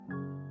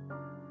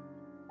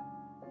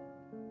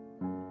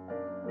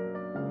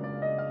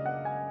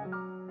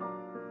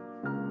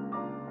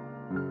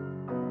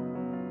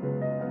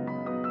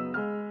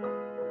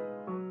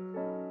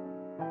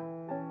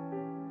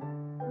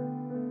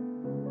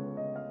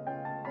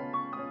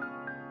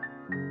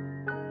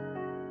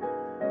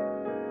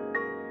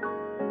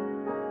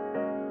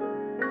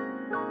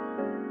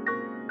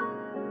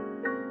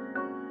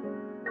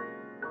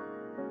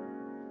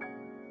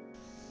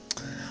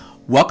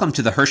Welcome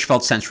to the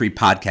Hirschfeld Century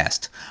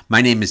Podcast.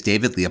 My name is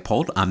David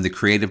Leopold. I'm the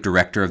creative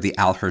director of the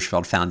Al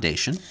Hirschfeld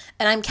Foundation.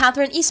 And I'm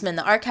Catherine Eastman,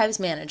 the archives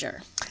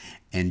manager.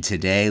 And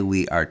today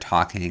we are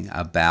talking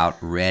about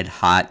red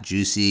hot,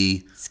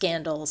 juicy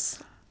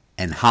scandals.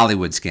 And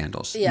Hollywood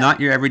scandals. Yeah.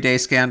 Not your everyday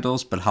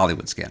scandals, but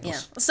Hollywood scandals.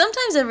 Yeah.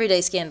 Sometimes everyday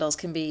scandals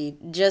can be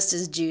just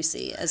as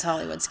juicy as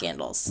Hollywood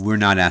scandals. We're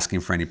not asking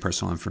for any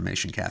personal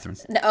information, Catherine.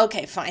 No,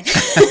 okay, fine.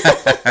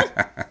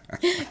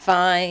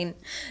 Fine.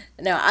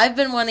 No, I've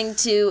been wanting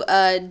to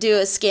do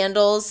a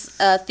scandals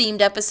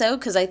themed episode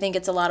because I think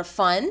it's a lot of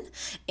fun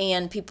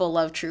and people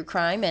love true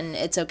crime and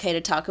it's okay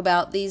to talk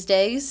about these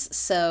days.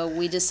 So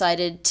we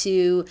decided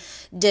to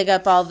dig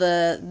up all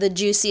the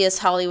juiciest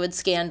Hollywood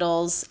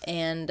scandals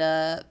and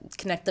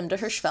connect them to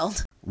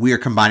Hirschfeld. We are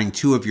combining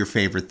two of your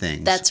favorite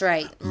things. That's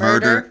right.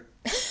 Murder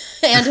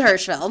and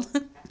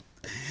Hirschfeld.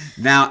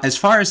 Now, as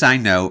far as I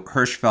know,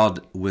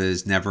 Hirschfeld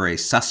was never a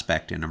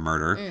suspect in a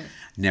murder,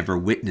 never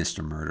witnessed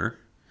a murder.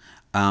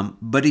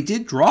 But he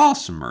did draw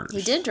some murders.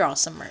 He did draw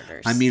some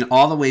murders. I mean,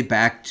 all the way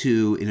back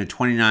to, in a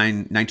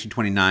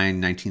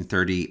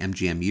 1929-1930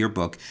 MGM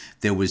yearbook,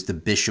 there was the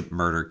Bishop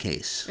murder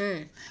case.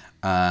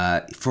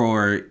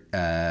 For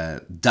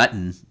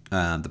Dutton,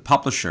 the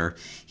publisher,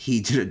 he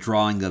did a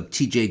drawing of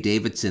T.J.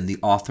 Davidson, the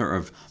author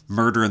of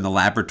Murder in the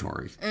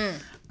Laboratory.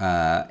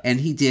 And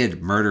he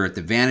did Murder at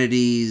the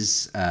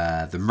Vanities,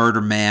 The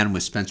Murder Man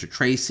with Spencer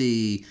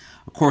Tracy,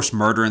 of course,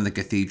 Murder in the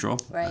Cathedral,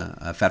 right.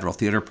 A federal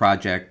theater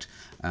project.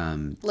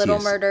 Little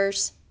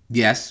Murders.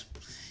 Yes.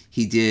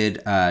 He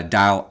did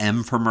Dial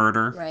M for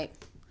Murder. Right.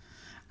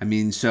 I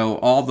mean, so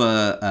all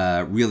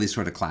the really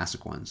sort of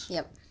classic ones.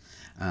 Yep.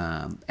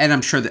 And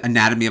I'm sure the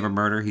Anatomy of a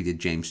Murder, he did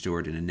James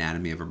Stewart in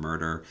Anatomy of a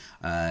Murder.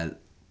 I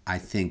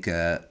think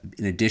in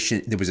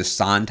addition, there was a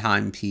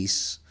Sondheim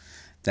piece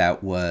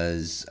that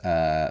was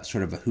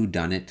sort of a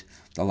whodunit.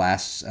 The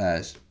last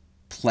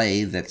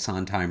play that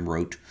Sondheim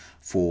wrote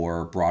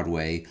for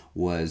Broadway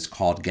was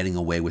called Getting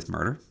Away with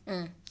Murder.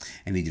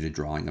 And he did a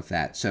drawing of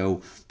that.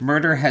 So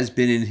murder has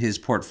been in his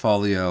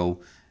portfolio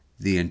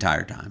the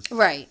entire time.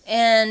 Right.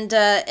 And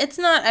it's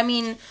not, I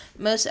mean,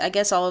 I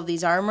guess all of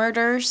these are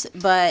murders,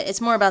 but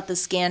it's more about the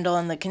scandal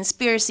and the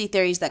conspiracy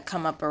theories that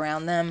come up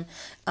around them.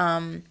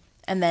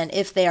 And then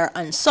if they are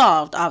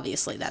unsolved,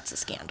 obviously that's a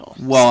scandal.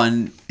 Well,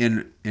 in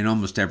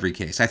almost every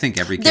case. I think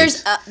every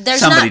case there's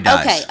somebody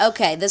dies.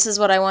 Okay. This is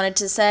what I wanted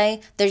to say.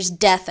 There's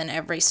death in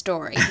every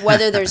story.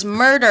 Whether there's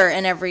murder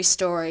in every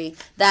story,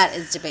 that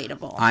is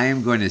debatable. I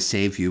am going to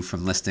save you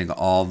from listing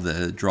all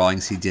the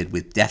drawings he did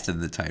with death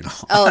in the title.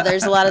 Oh,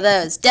 there's a lot of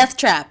those. Death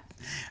Trap.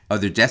 Oh,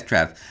 they're Death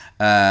Trap.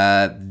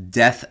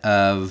 Death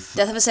of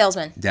a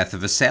Salesman. Death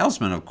of a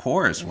Salesman, of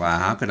course. Wow,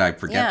 how could I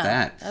forget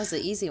that? That was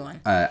the easy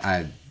one.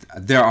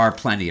 There are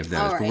plenty of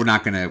those,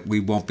 right. But we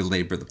won't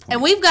belabor the point.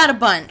 And we've got a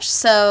bunch,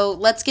 so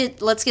let's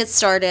get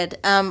started.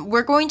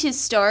 We're going to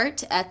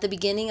start at the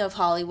beginning of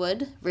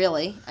Hollywood,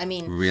 really. I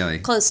mean, really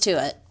close to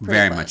it.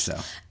 Very close.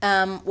 much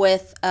so.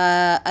 With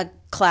a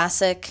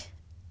classic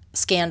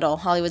scandal,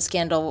 Hollywood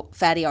scandal,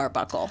 Fatty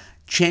Arbuckle.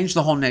 Changed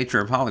the whole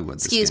nature of Hollywood.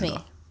 Excuse me,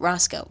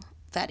 Roscoe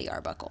Fatty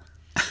Arbuckle.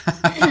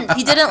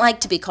 He didn't like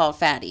to be called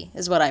Fatty,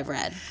 is what I've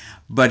read.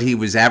 But he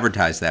was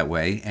advertised that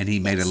way, and he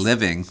made a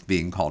living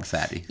being called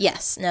Fatty.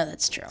 Yes, no,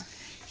 that's true.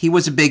 He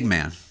was a big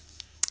man.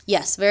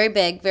 Yes, very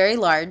big, very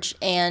large,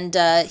 and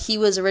he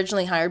was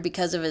originally hired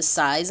because of his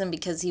size and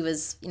because he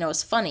was,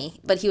 was funny,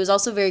 but he was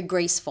also very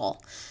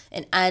graceful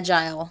and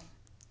agile,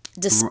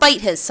 despite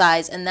his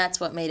size, and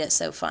that's what made it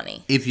so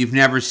funny. If you've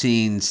never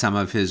seen some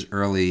of his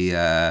early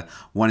 1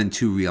 and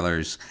 2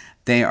 reelers,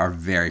 they are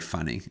very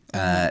funny.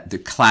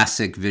 The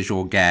classic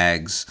visual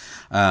gags.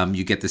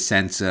 You get the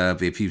sense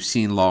of, if you've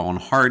seen Laurel and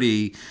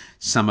Hardy,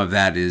 some of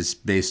that is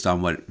based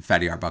on what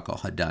Fatty Arbuckle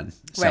had done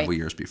several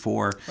years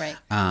before. Right.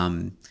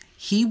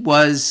 He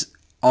was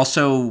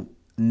also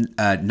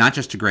not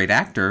just a great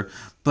actor,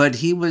 but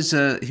he was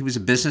a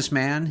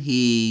businessman.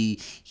 He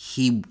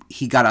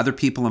got other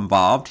people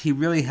involved. He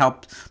really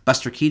helped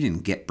Buster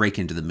Keaton break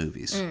into the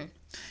movies.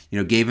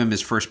 Gave him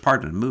his first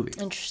part in a movie.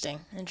 Interesting.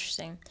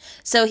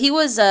 So he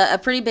was a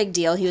pretty big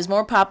deal. He was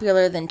more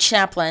popular than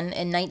Chaplin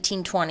in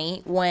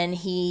 1920 when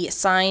he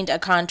signed a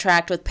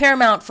contract with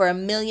Paramount for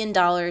 $1 million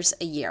a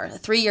year, a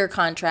 3-year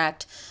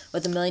contract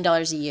with $1 million a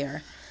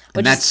year,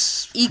 which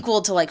is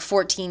equal to like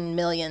 $14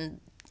 million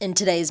in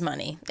today's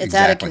money. It's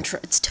out of control.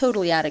 It's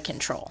totally out of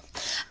control.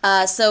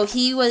 So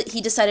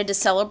he decided to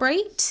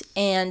celebrate,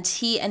 and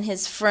he and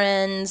his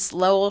friends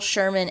Lowell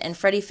Sherman and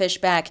Freddie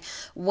Fishback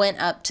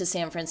went up to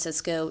San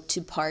Francisco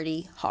to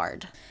party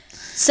hard.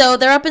 So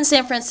they're up in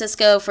San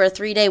Francisco for a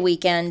 3-day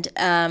weekend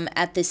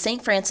at the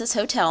St. Francis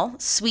Hotel.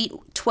 Suite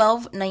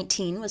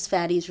 1219 was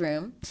Fatty's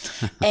room.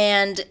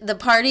 And the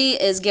party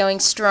is going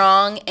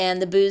strong,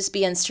 and the booze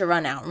begins to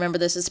run out. Remember,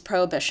 this is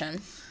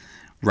Prohibition.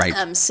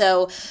 Right.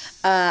 So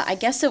I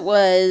guess it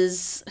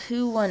was,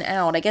 who won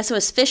out? I guess it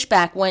was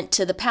Fishback went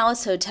to the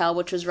Palace Hotel,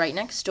 which was right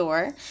next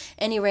door,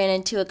 and he ran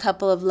into a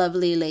couple of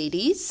lovely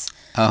ladies.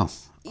 Oh,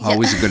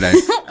 always a good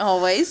idea.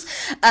 Always.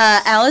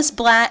 Alice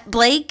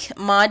Blake,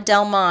 Maud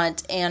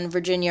Delmont, and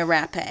Virginia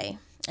Rappe.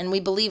 And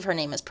we believe her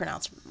name is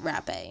pronounced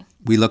Rappe.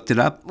 We looked it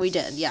up. We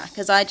did, yeah,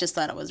 because I just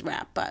thought it was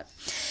rap. But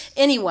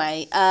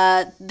anyway,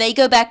 they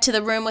go back to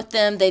the room with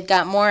them. They've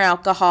got more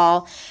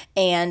alcohol.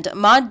 And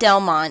Maud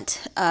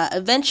Delmont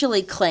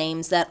eventually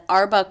claims that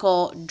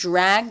Arbuckle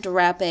dragged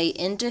Rappe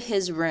into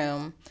his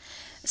room,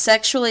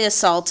 sexually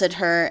assaulted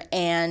her,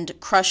 and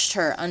crushed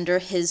her under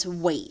his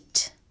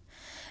weight.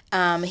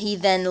 He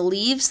then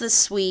leaves the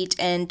suite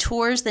and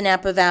tours the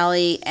Napa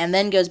Valley and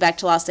then goes back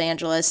to Los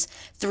Angeles.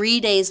 3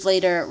 days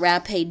later,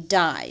 Rappe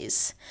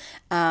dies.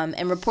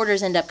 And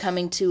reporters end up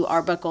coming to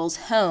Arbuckle's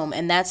home,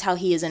 and that's how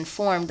he is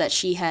informed that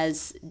she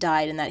has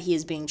died and that he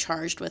is being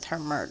charged with her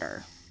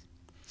murder.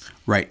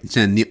 Right.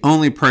 And the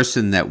only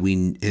person that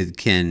we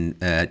can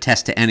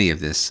attest to any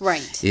of this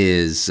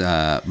is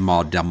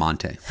Maud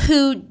Delmonte.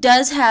 Who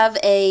does have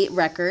a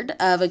record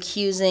of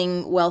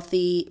accusing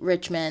wealthy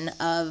rich men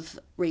of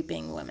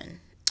raping women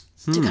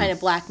to kind of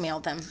blackmail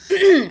them.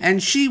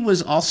 And she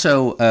was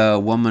also a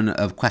woman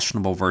of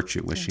questionable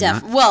virtue, was she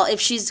not? Well, if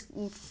she's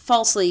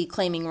falsely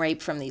claiming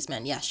rape from these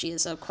men, yes, she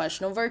is of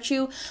questionable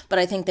virtue, but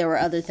I think there were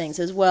other things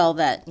as well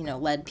that,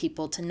 led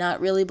people to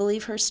not really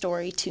believe her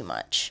story too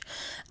much.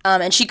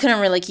 And she couldn't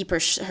really keep her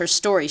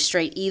story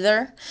straight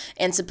either.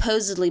 And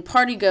supposedly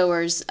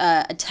partygoers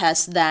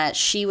attest that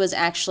she was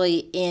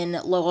actually in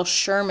Lowell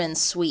Sherman's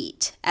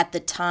suite at the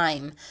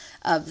time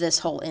of this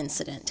whole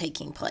incident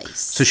taking place.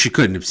 So she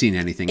couldn't have seen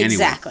anything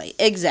anyway.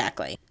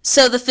 Exactly.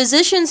 So the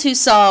physicians who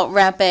saw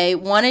Rappe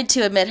wanted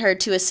to admit her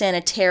to a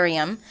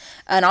sanitarium.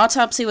 An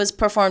autopsy was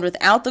performed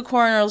without the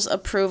coroner's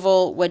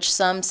approval, which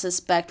some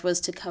suspect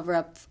was to cover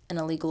up an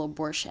illegal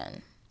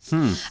abortion.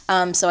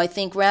 So I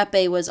think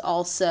Rappe was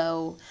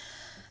also,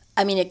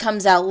 it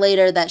comes out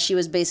later that she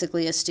was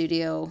basically a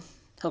studio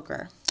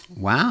hooker.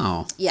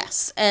 Wow.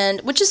 Yes,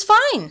 and which is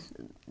fine.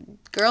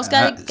 Girls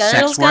got to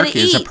sex work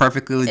is a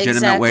perfectly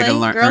legitimate way to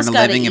earn a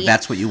living if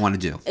that's what you want to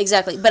do.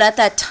 Exactly. But at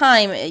that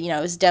time, it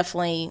was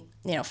definitely,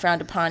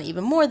 frowned upon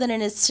even more than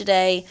it is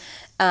today.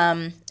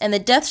 And the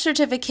death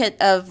certificate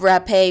of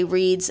Rappe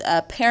reads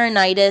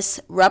peritonitis,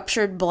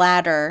 ruptured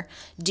bladder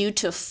due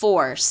to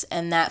force,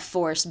 and that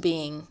force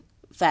being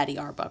Fatty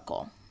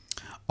Arbuckle.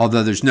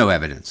 Although there's no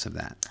evidence of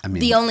that.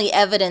 The only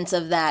evidence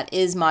of that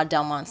is Maud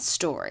Delmont's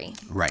story.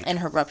 Right. And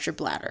her ruptured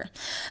bladder.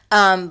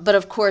 But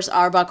of course,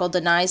 Arbuckle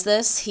denies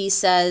this. He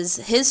says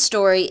his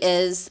story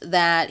is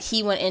that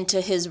he went into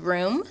his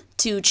room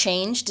to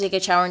take a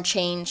shower and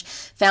change,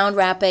 found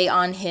Rappe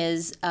on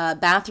his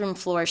bathroom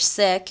floor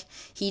sick.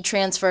 He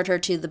transferred her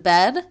to the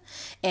bed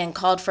and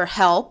called for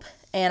help.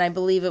 And I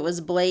believe it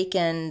was Blake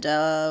and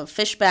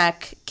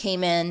Fishback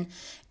came in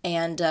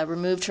and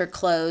removed her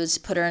clothes,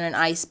 put her in an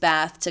ice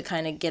bath to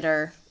kind of get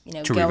her,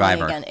 to going revive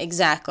her. again.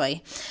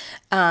 Exactly.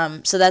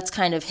 So that's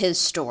kind of his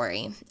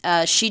story.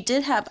 I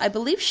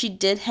believe she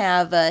did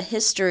have a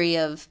history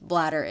of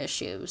bladder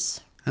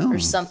issues or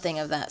something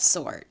of that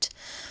sort.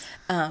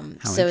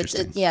 So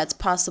it's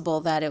possible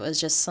that it was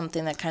just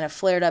something that kind of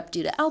flared up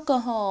due to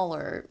alcohol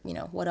or,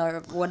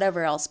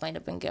 whatever else might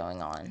have been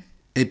going on.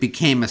 It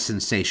became a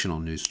sensational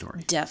news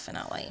story.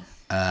 Definitely.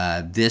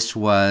 This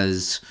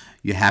was,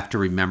 you have to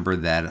remember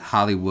that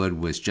Hollywood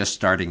was just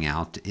starting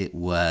out. It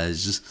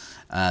was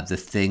the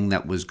thing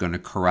that was going to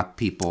corrupt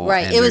people.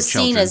 Right. And it was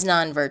children. Seen as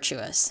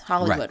non-virtuous.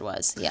 Hollywood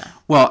was, yeah.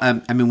 Well,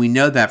 we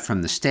know that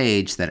from the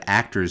stage that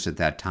actors at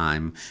that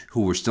time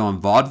who were still in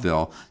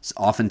vaudeville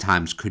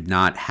oftentimes could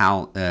not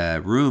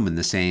room in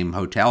the same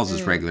hotels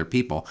as regular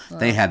people. Wow.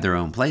 They had their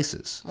own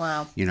places.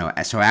 Wow.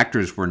 So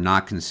actors were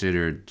not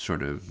considered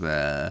sort of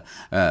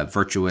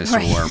virtuous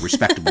or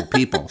respectable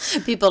people.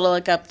 People to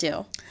look up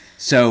to.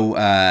 So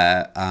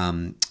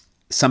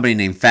somebody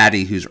named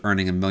Fatty, who's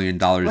earning $1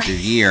 million a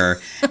year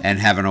and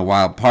having a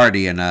wild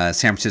party in a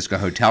San Francisco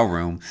hotel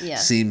room,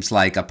 seems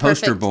like a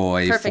poster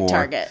boy for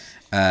target.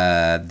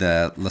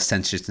 The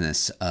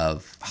licentiousness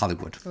of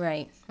Hollywood.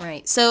 Right.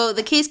 So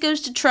the case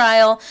goes to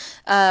trial.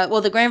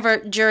 The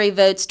grand jury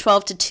votes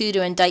 12-2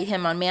 to indict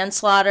him on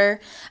manslaughter.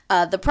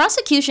 The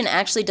prosecution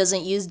actually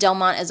doesn't use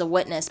Delmont as a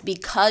witness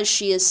because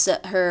she is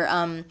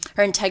her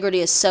integrity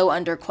is so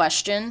under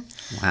question.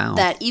 Wow.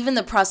 That even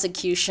the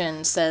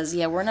prosecution says,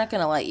 we're not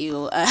going to let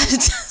you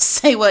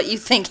say what you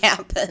think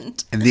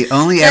happened. And the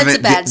only that's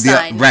a bad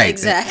sign. Right.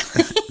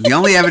 Exactly. The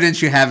only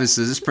evidence you have is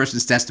this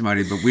person's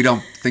testimony, but we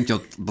don't think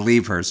you'll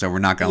believe her, so we're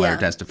not going to let her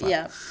testify.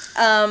 Yeah.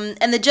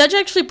 And the judge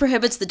actually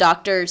prohibits the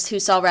doctors who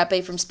saw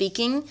Rappe from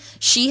speaking.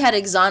 She had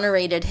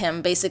exonerated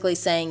him, basically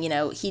saying,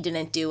 he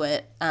didn't do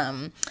it.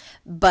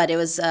 But it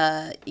was,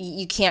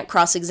 you can't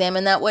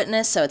cross-examine that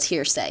witness, so it's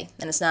hearsay,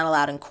 and it's not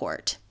allowed in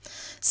court.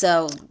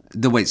 So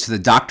the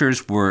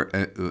doctors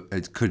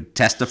could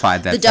testify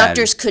that the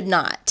doctors could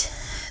not.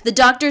 The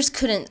doctors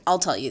couldn't, I'll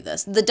tell you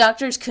this, the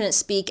doctors couldn't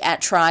speak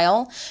at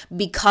trial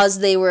because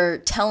they were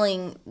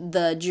telling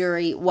the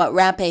jury what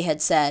Rappe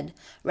had said.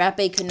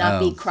 Rappe could not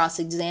be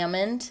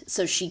cross-examined,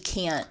 so she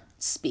can't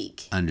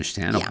speak.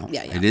 Understandable.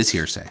 Yeah. It is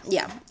hearsay.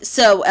 Yeah.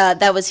 So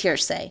that was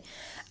hearsay.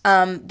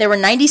 There were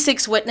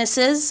 96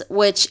 witnesses,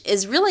 which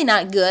is really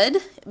not good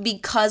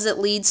because it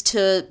leads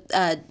to,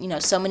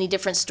 so many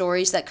different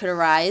stories that could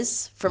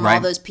arise from all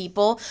Right. those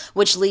people,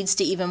 which leads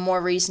to even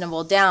more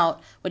reasonable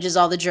doubt, which is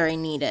all the jury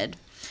needed.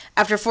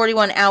 After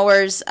 41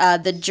 hours,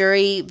 the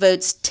jury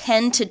votes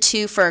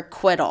 10-2 for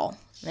acquittal.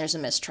 There's a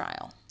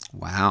mistrial.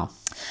 Wow.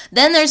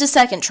 Then there's a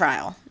second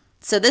trial.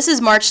 So this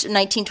is March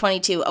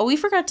 1922. Oh, we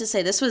forgot to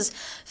say this was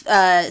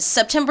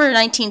September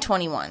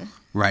 1921.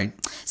 Right.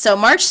 So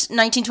March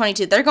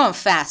 1922, they're going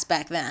fast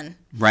back then.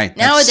 Right.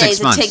 That's Nowadays, 6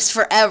 it months. takes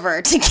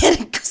forever to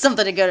get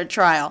something to go to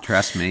trial.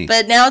 Trust me.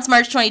 But now it's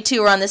March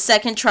 22. We're on the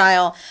second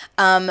trial.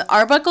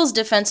 Arbuckle's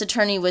defense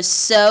attorney was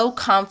so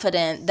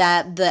confident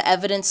that the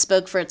evidence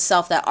spoke for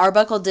itself that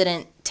Arbuckle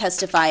didn't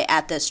testify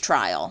at this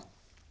trial,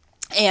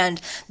 and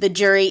the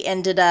jury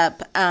ended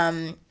up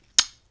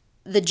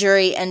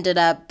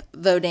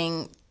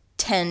voting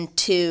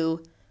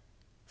 10-2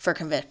 for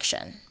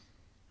conviction.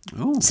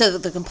 Ooh. So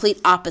the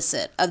complete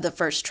opposite of the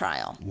first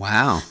trial.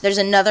 Wow. There's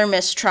another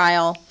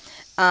mistrial,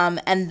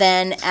 and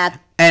then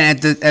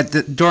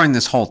During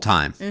this whole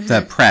time,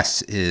 the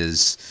press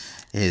is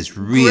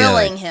really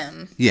grilling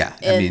him. Yeah,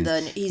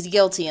 He's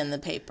guilty in the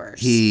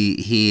papers.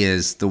 he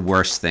is the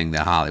worst thing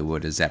that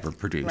Hollywood has ever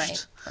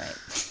produced.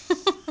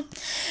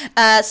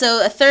 Right.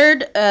 So a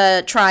third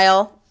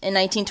trial in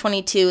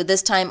 1922.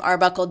 This time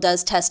Arbuckle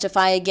does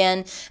testify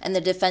again, and the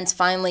defense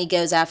finally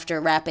goes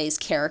after Rappe's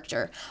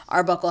character.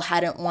 Arbuckle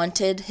hadn't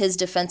wanted his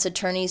defense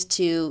attorneys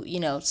to,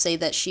 say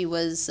that she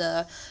was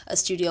a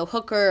studio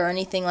hooker or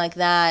anything like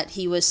that.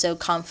 He was so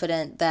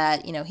confident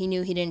that, he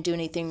knew he didn't do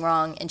anything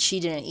wrong, and she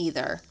didn't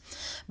either.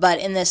 But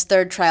in this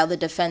third trial, the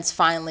defense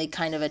finally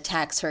kind of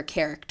attacks her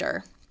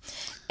character.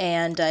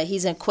 And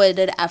he's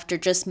acquitted after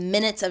just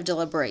minutes of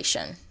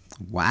deliberation.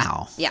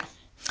 Wow. Yeah.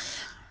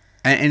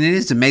 And it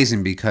is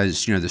amazing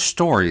because, the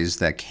stories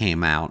that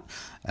came out,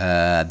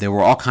 there were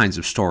all kinds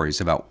of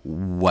stories about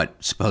what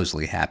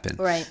supposedly happened.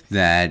 Right.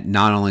 That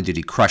not only did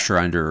he crush her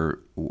under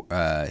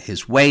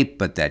his weight,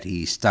 but that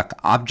he stuck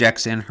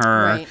objects in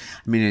her. Right.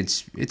 I mean,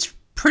 it's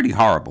pretty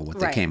horrible what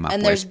they came up and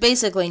with. there's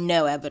basically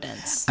no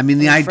evidence. I mean,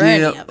 the for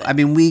any idea, of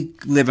it. we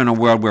live in a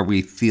world where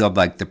we feel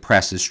like the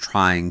press is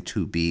trying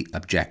to be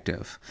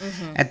objective.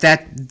 At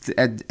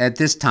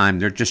this time,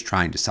 they're just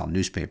trying to sell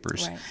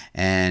newspapers. Right.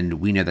 And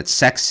we know that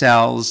sex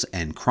sells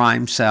and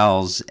crime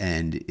sells,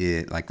 and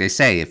like they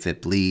say, if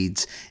it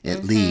bleeds,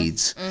 it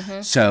leads.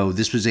 So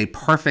this was a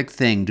perfect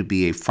thing to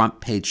be a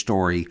front page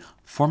story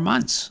for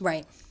months.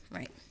 Right.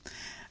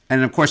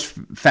 And of course,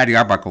 Fatty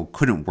Arbuckle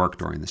couldn't work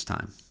during this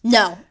time.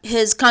 No,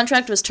 his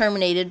contract was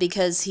terminated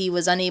because he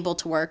was unable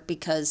to work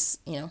because,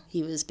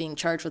 he was being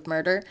charged with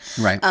murder.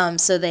 Right.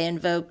 So they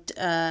invoked,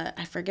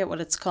 I forget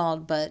what it's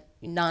called, but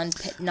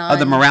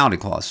The morality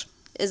clause.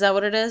 Is that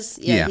what it is?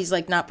 Yeah. He's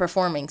not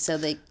performing, so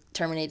they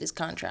terminate his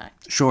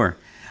contract. Sure.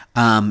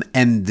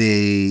 And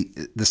the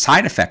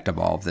side effect of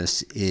all of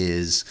this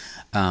is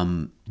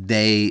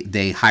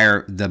they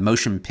hire the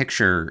Motion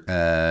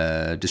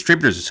Picture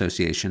Distributors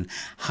Association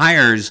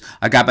hires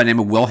a guy by the name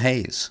of Will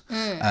Hayes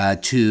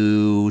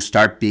to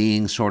start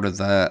being sort of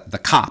the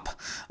cop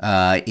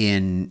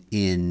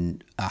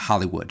in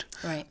Hollywood.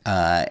 Right.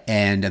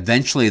 And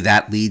eventually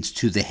that leads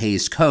to the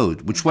Hayes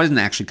Code, which wasn't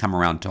actually come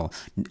around until,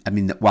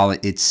 while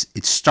it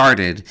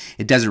started,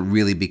 it doesn't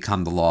really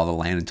become the law of the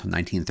land until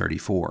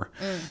 1934.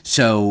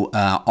 So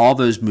all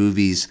those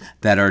movies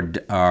that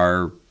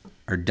are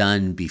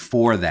done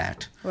before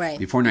that, Right.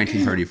 before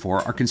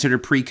 1934, are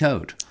considered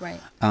pre-code.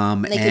 Right.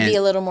 They could be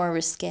a little more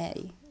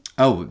risque.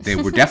 Oh, they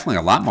were definitely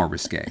a lot more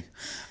risque.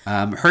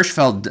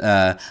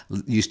 Hirschfeld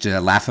used to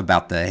laugh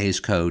about the Hays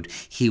Code.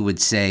 He would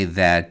say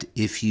that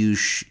if you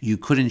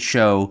couldn't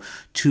show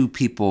two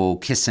people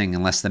kissing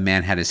unless the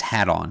man had his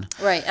hat on.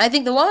 Right. I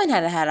think the woman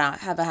had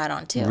have a hat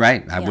on too.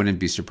 Right. I wouldn't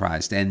be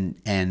surprised. And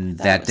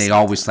that they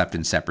always slept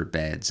in separate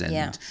beds.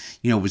 And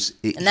it was.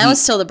 And that was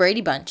still the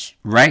Brady Bunch.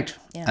 Right.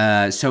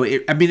 Yeah. So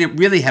it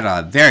really had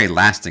a very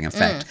lasting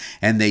effect.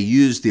 And they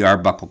used the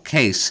Arbuckle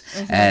case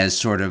as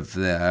sort of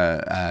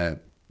the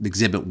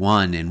Exhibit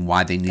 1 and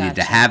why they needed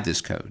to have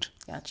this code.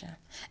 Gotcha.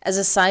 As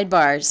a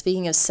sidebar,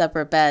 speaking of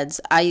separate beds,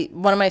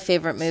 one of my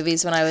favorite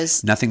movies when I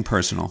was... Nothing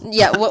personal.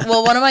 Yeah,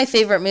 well, one of my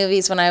favorite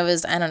movies when I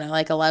was,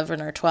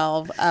 11 or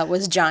 12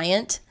 was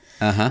Giant.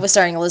 Was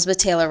starring Elizabeth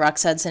Taylor,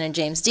 Rox Hudson, and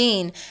James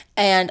Dean.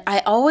 And I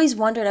always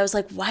wondered, I was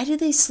like, why do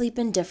they sleep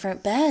in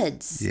different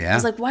beds? Yeah. I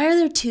was like, why are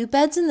there two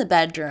beds in the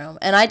bedroom?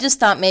 And I just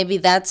thought maybe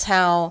that's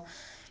how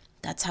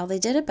they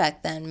did it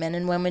back then. Men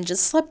and women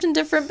just slept in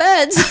different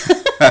beds.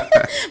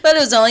 But it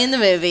was only in the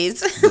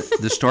movies.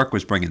 The stork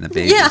was bringing the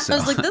baby. Yeah, so. I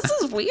was like, this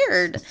is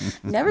weird.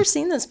 Never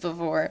seen this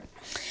before.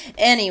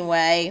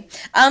 Anyway,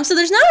 so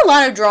there's not a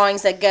lot of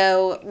drawings that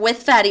go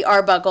with Fatty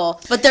Arbuckle,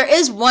 but there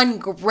is one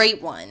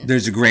great one.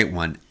 There's a great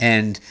one.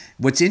 And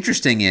what's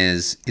interesting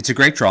is it's a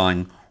great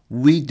drawing.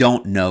 We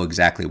don't know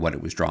exactly what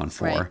it was drawn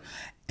for. Right.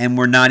 And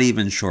we're not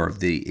even sure of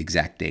the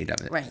exact date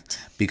of it. Right.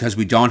 Because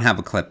we don't have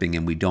a clipping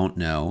and we don't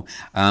know.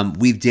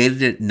 We've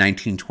dated it in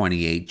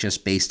 1928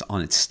 just based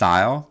on its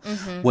style.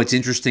 What's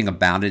interesting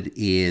about it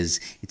is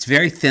it's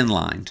very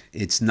thin-lined.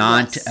 It's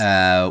not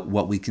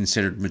what we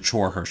considered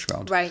mature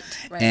Hirschfeld. Right.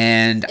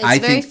 And It's I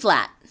very think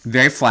flat.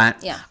 very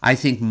flat. Yeah. I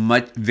think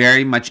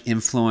very much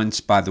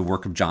influenced by the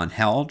work of John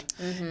Held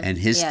and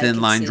his Yeah, I thin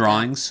can line see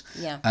drawings.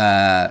 that.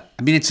 Yeah.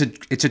 I mean, it's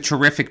a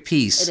terrific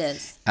piece. It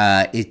is.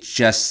 It's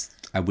just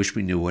I wish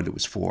we knew what it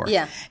was for.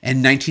 Yeah.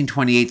 And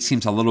 1928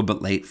 seems a little bit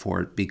late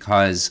for it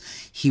because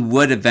he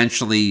would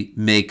eventually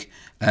make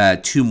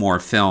 2 more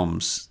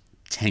films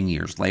 10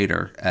 years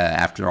later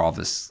after all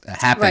this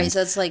happened. Right.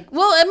 So it's like,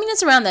 well, I mean,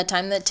 it's around that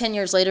time. That 10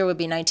 years later would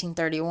be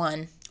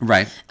 1931.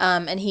 Right.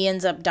 And he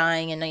ends up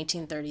dying in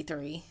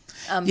 1933,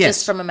 Yes.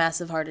 just from a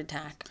massive heart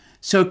attack.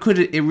 So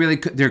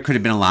there could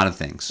have been a lot of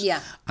things. Yeah.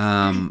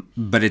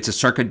 But it's a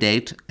circa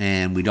date,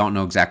 and we don't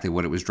know exactly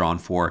what it was drawn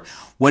for.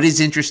 What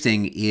is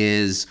interesting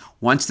is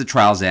once the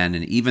trials end,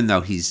 and even though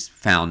he's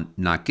found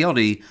not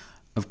guilty,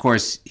 of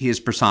course, he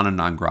is persona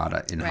non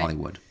grata in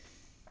Hollywood.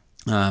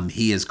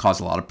 He has caused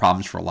a lot of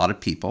problems for a lot of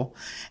people.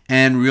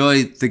 And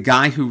really, the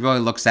guy who really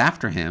looks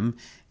after him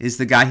is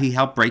the guy he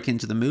helped break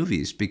into the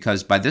movies,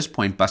 because by this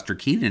point, Buster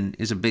Keaton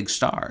is a big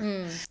star.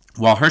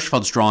 While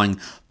Hirschfeld's drawing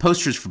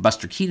posters for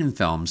Buster Keaton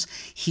films,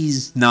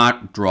 he's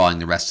not drawing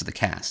the rest of the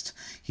cast.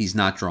 He's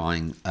not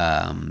drawing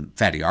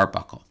Fatty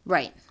Arbuckle.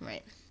 Right.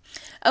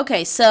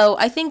 Okay, so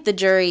I think the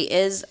jury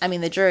is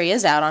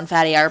out on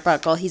Fatty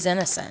Arbuckle. He's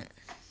innocent.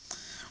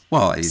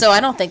 Well, So I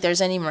don't think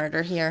there's any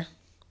murder here.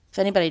 If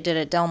anybody did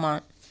it,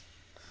 Delmont.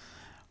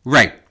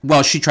 right.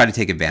 Well, she tried to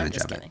take advantage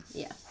Just of kidding.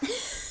 Yeah.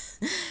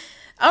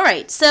 All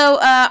right, so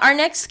our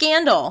next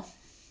scandal.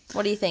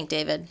 What do you think,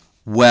 David?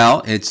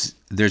 Well,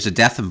 there's a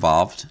death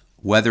involved.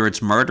 Whether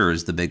it's murder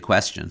is the big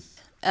question.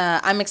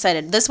 I'm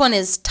excited. This one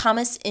is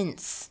Thomas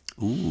Ince.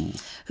 Ooh.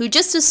 Who,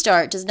 just to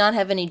start, does not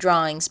have any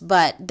drawings,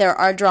 but there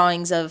are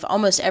drawings of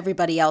almost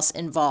everybody else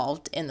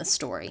involved in the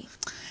story.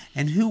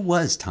 And who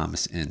was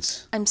Thomas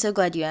Ince? I'm so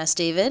glad you asked,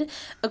 David.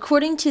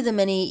 According to the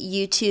many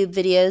YouTube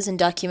videos and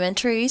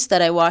documentaries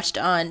that I watched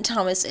on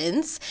Thomas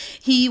Ince,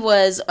 he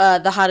was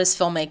the hottest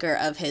filmmaker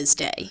of his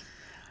day.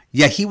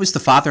 Yeah, he was the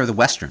father of the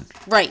Western.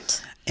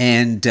 Right.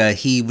 And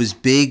he was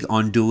big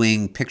on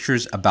doing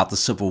pictures about the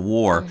Civil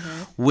War,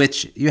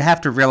 which you have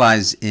to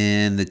realize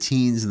in the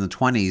teens and the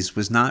 20s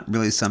was not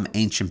really some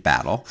ancient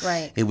battle.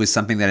 Right. It was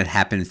something that had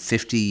happened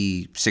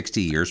 50,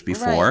 60 years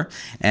before.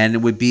 Right. And it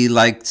would be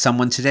like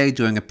someone today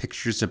doing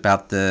pictures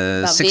about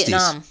the 60s.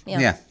 Vietnam.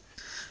 Yeah.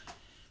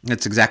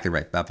 That's exactly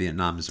right. About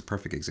Vietnam is a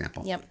perfect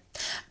example. Yep.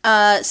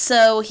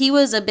 So he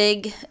was a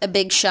big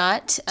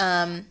shot.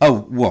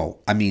 Oh, well,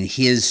 I mean,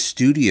 his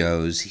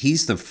studios,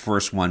 he's the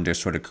first one to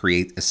sort of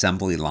create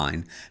assembly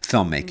line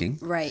filmmaking.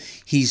 Right.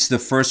 He's the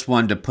first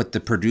one to put the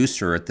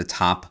producer at the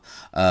top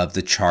of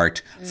the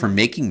chart for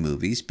making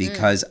movies,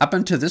 because up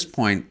until this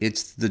point,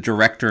 it's the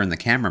director and the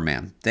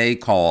cameraman. They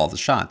call all the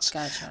shots.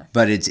 Gotcha.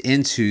 But it's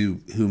Ince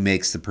who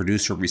makes the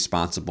producer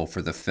responsible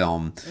for the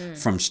film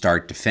from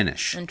start to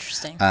finish.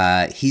 Interesting.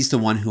 He's the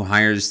one who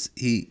hires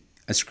a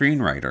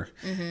screenwriter.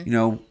 You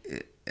know,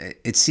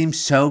 it seems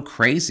so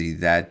crazy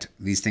that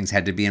these things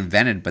had to be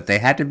invented, but they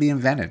had to be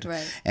invented.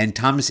 Right. And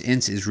Thomas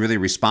Ince is really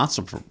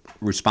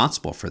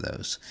responsible for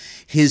those.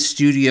 His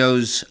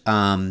studios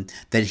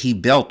that he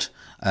built,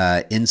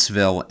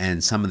 Inceville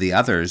and some of the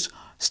others,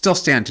 still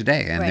stand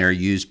today, and they're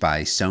used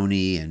by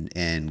Sony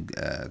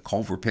and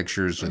Culver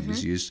Pictures. It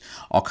was used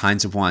all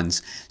kinds of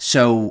ones.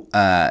 So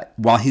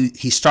while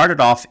he started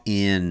off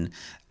in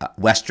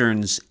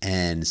Westerns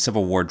and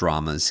Civil War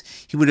dramas,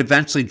 he would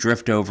eventually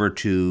drift over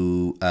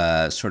to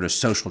sort of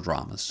social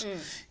dramas.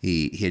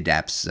 He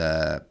adapts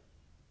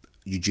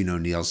Eugene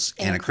O'Neill's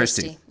Anna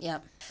Christie.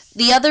 Yep.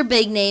 The other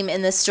big name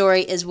in this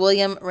story is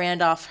William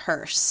Randolph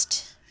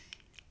Hearst.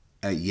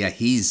 Yeah,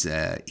 he's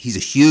a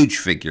huge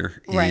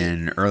figure Right.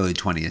 in early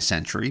 20th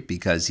century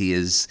because he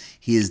is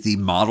the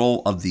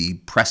model of the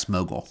press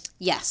mogul.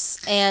 Yes,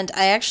 and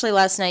I actually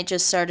last night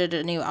just started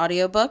a new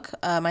audiobook.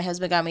 My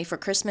husband got me for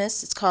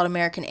Christmas. It's called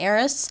American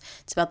Heiress.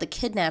 It's about the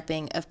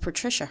kidnapping of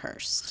Patricia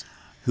Hearst.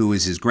 Who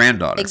is his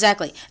granddaughter.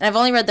 Exactly. And I've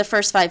only read the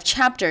first 5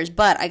 chapters,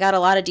 but I got a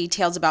lot of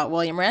details about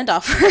William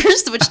Randolph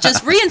Hearst, which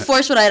just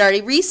reinforced what I'd already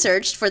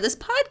researched for this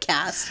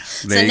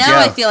podcast. There so you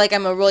now go. I feel like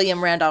I'm a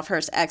William Randolph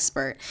Hearst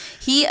expert.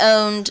 He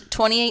owned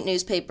 28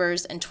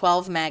 newspapers and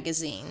 12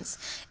 magazines.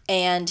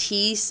 And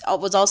he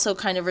was also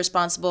kind of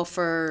responsible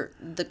for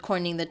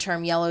coining the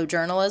term yellow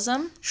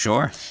journalism.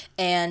 Sure.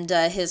 And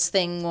his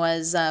thing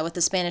was with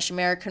the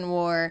Spanish-American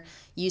War,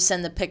 you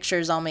send the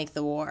pictures, I'll make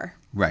the war.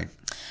 Right.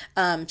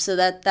 So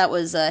that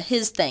was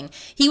his thing.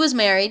 He was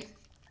married,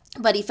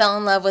 but he fell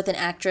in love with an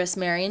actress,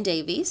 Marion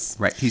Davies.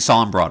 Right. He saw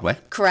on Broadway.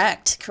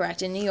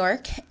 Correct, in New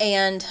York.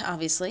 And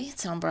obviously,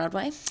 it's on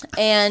Broadway.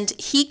 And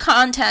he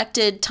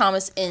contacted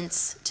Thomas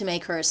Ince to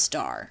make her a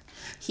star.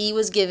 He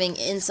was giving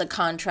Ince a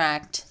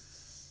contract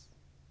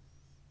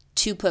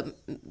to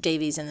put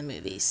Davies in the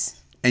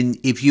movies. And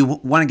if you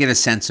want to get a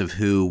sense of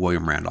who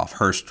William Randolph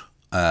Hearst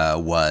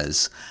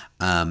was.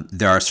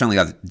 There are certainly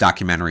other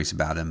documentaries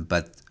about him,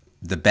 but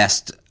the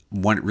best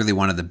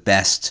one of the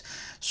best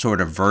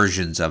sort of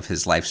versions of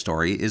his life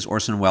story is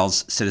Orson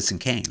Welles' Citizen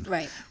Kane,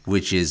 Right.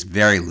 which is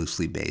very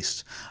loosely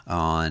based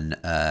on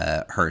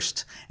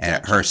Hearst.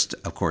 And Hearst,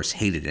 of course,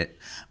 hated it,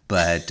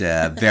 but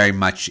very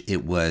much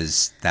it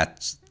was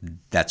that's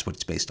what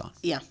it's based on.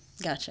 Yeah,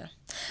 gotcha.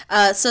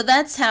 So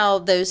that's how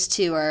those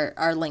two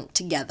are linked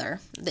together.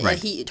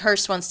 Right.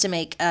 Hearst wants to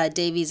make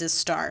Davies a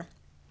star.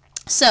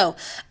 So,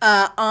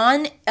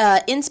 on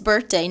Ince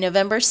birthday,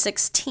 November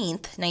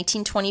 16th,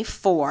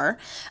 1924,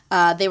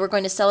 they were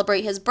going to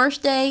celebrate his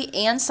birthday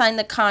and sign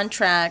the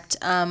contract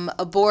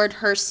aboard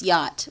Hearst's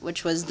yacht,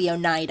 which was the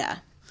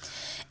Oneida.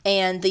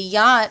 And the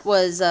yacht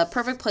was a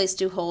perfect place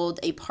to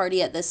hold a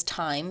party at this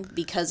time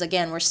because,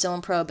 again, we're still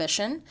in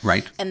Prohibition.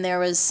 Right. And there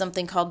was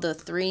something called the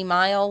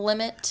 3-mile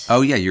limit.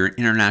 Oh, yeah, you're in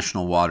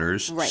international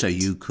waters, Right. so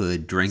you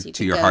could drink to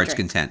could your go heart's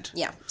drink. content.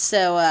 Yeah.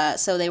 So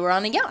they were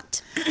on a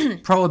yacht.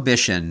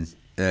 Prohibition,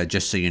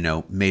 just so you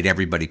know, made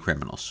everybody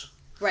criminals.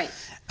 Right.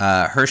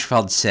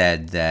 Hirschfeld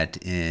said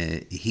that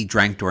he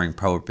drank during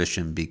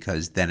Prohibition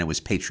because then it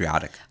was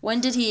patriotic. Where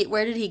did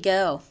he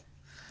go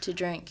to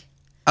drink?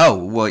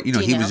 Oh, well, he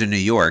know? was in New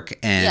York,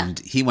 and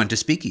he went to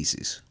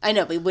speakeasies. I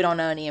know, but we don't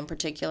know any in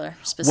particular.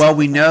 Well,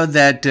 we know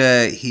that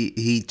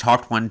he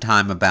talked one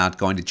time about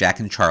going to Jack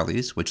and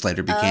Charlie's, which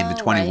later became the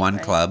 21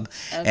 right. Club,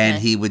 Okay.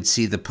 and he would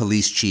see the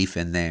police chief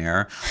in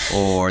there,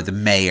 or the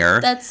mayor.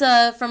 That's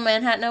from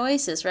Manhattan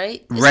Oasis,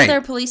 right? Isn't Right. there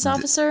a police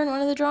officer in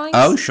one of the drawings?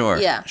 Oh, sure.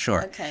 Yeah.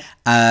 Sure. Okay.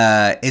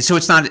 And so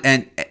it's not,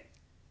 and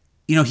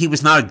he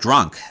was not a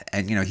drunk,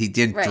 and he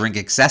didn't Right. drink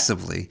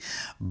excessively.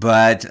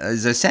 But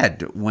as I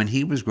said, when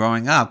he was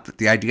growing up,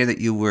 the idea that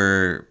you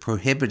were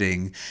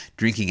prohibiting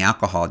drinking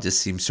alcohol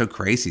just seemed so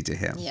crazy to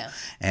him. Yeah.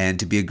 And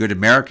to be a good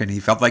American, he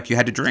felt like you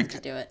had to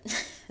drink. Do it.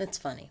 That's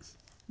funny.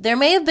 There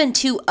may have been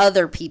two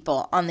other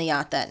people on the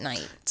yacht that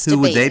night. It's Who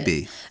would they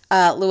debated. be?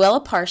 Luella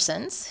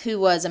Parsons, who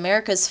was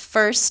America's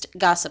first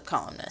gossip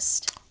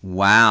columnist.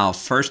 Wow,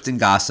 first in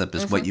gossip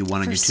is what you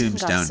want on your First in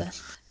tombstone.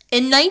 gossip.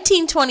 In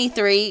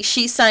 1923,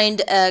 she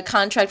signed a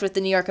contract with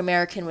the New York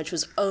American, which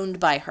was owned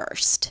by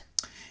Hearst.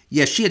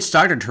 Yeah, she had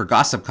started her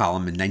gossip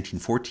column in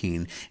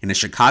 1914 in a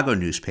Chicago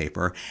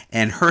newspaper,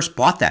 and Hearst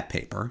bought that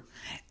paper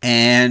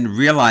and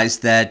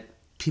realized that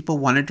people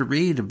wanted to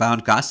read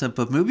about gossip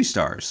of movie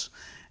stars,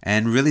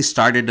 and really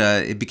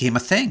it became a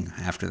thing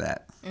after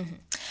that.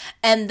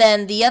 And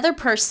then the other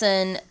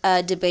person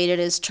debated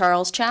is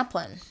Charles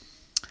Chaplin.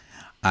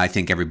 I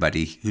think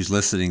everybody who's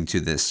listening to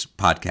this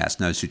podcast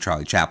knows who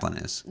Charlie Chaplin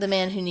is. The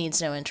man who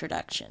needs no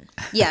introduction.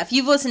 Yeah, if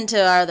you've listened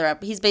to our other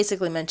he's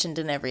basically mentioned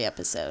in every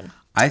episode.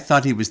 I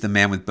thought he was the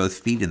man with both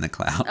feet in the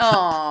cloud.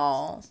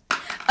 Oh.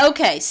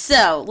 Okay,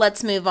 so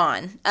let's move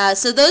on.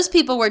 So those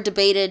people were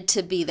debated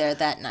to be there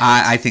that night.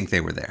 I think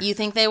they were there. You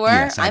think they were?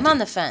 Yes, I I'm do. on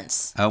the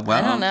fence. Oh,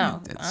 well, I don't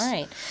know. it's- All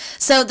right.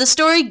 So the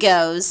story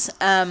goes,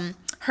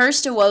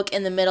 Hearst awoke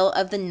in the middle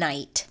of the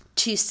night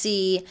to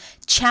see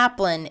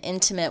Chaplin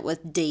intimate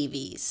with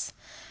Davies.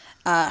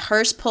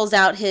 Hearst pulls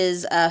out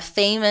his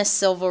famous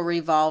silver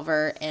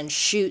revolver and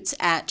shoots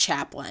at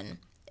Chaplin.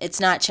 It's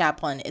not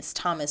Chaplin, it's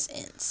Thomas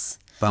Ince.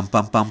 Bum,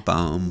 bum, bum,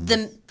 bum.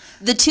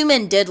 The two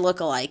men did look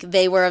alike.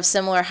 They were of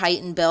similar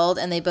height and build,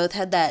 and they both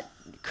had that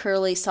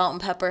curly salt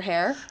and pepper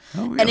hair.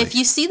 Oh, really? And if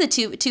you see the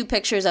two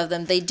pictures of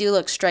them, they do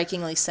look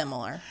strikingly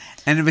similar.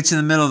 And if it's in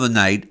the middle of the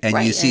night and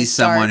Right, you and see it's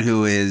someone dark.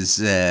 who is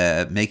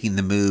making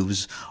the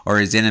moves or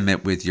is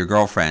intimate with your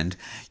girlfriend,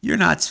 you're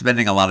not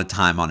spending a lot of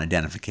time on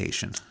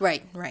identification.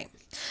 Right.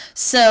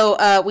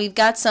 So we've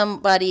got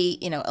somebody,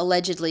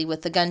 allegedly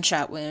with a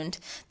gunshot wound.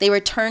 They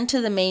returned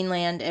to the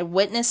mainland, and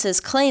witnesses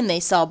claim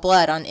they saw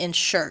blood on Ince's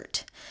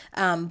shirt.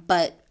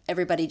 But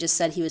everybody just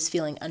said he was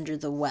feeling under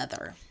the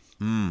weather.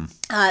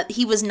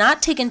 He was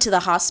not taken to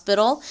the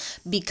hospital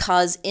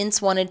because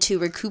Ince wanted to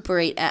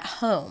recuperate at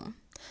home.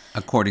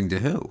 According to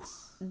who?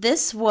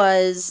 This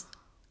was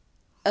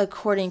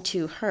according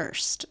to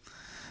Hearst.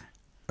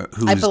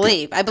 Who I is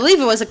believe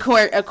it was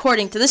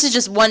according to, this is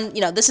just one,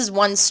 this is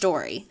one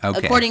story.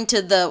 Okay. According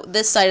to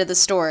this side of the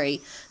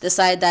story, the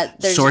side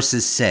that there's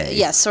Sources say.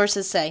 Yes,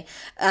 sources say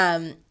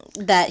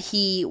that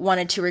he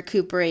wanted to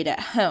recuperate at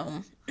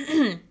home.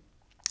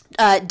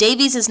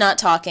 Davies is not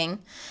talking,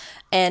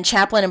 and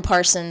Chaplin and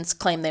Parsons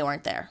claim they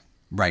weren't there.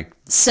 Right.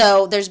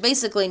 So there's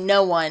basically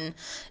no one,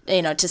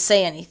 to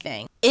say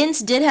anything.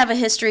 Ince did have a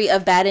history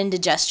of bad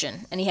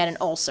indigestion, and he had an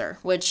ulcer,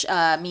 which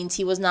means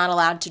he was not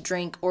allowed to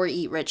drink or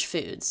eat rich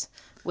foods,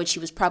 which he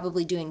was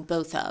probably doing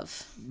both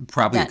of.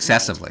 Probably that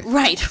excessively.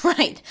 night.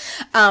 Right.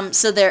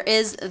 So there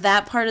is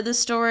that part of the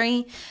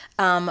story.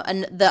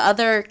 And the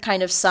other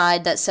kind of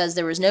side that says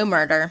there was no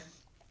murder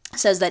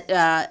says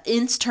that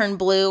Ince turned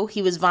blue,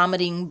 he was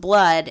vomiting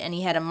blood, and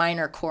he had a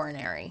minor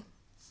coronary.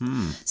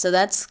 So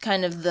that's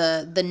kind of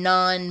the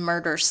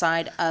non-murder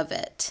side of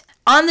it.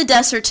 On the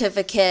death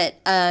certificate,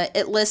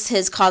 it lists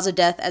his cause of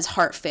death as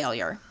heart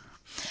failure.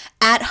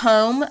 At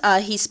home,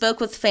 he spoke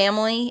with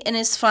family in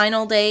his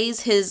final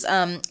days. His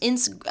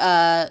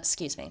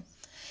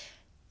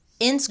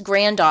Ince's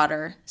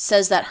granddaughter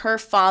says that her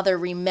father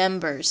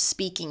remembers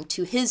speaking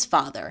to his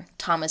father,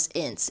 Thomas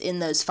Ince, in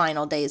those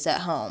final days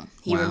at home.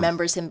 He Wow.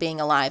 remembers him being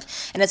alive.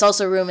 And it's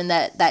also rumored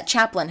that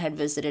Chaplin had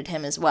visited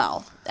him as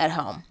well at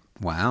home.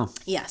 Wow.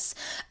 Yes.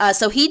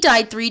 So he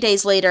died 3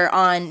 days later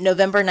on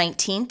November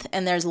 19th,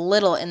 and there's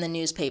little in the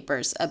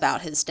newspapers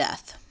about his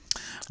death.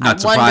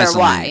 Not I wonder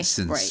surprisingly, why.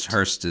 since Right.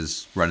 Hearst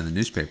is running the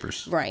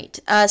newspapers. Right.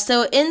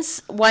 So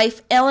Ince's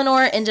wife,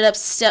 Eleanor, ended up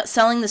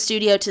selling the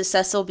studio to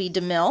Cecil B.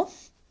 DeMille.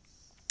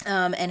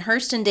 And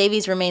Hearst and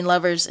Davies remained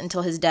lovers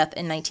until his death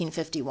in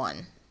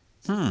 1951.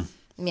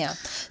 Yeah.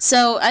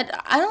 So I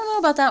don't know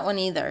about that one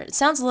either. It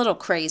sounds a little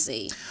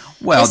crazy.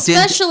 Well,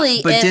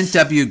 especially didn't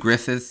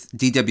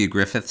D.W.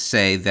 Griffith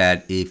say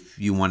that if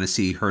you want to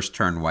see Hearst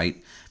turn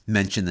white,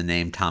 mention the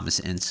name Thomas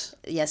Ince?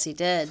 Yes, he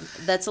did.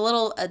 That's a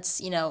little.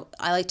 It's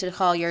I like to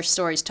call your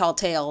stories tall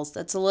tales.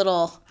 That's a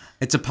little.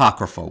 It's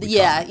apocryphal.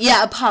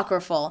 Yeah,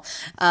 apocryphal.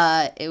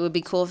 It would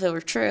be cool if it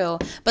were true.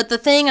 But the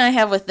thing I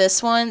have with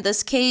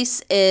this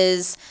case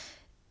is,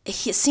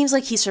 it seems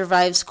like he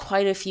survives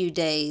quite a few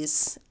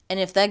days. And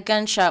if that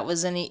gunshot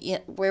was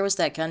where was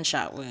that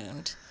gunshot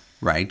wound?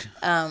 Right.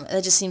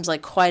 That just seems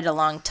like quite a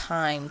long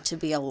time to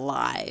be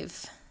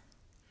alive.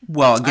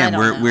 Well, again, I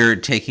don't know. we're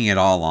taking it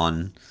all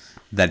on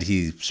that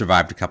he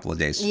survived a couple of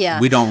days.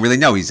 Yeah. We don't really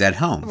know. He's at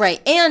home. Right.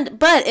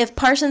 But if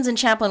Parsons and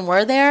Chaplin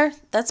were there,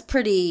 that's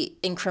pretty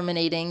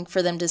incriminating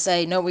for them to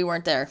say, no, we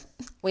weren't there.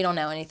 We don't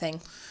know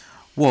anything.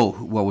 Well,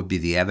 what would be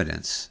the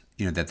evidence?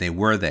 That they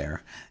were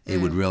there.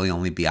 It would really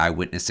only be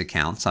eyewitness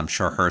accounts. I'm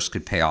sure Hearst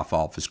could pay off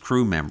all of his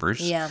crew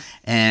members. Yeah.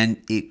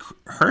 And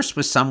Hearst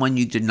was someone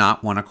you did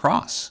not want to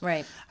cross.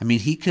 Right. I mean,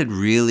 he could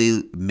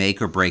really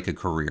make or break a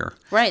career.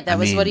 Right. That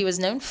was what he was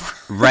known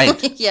for.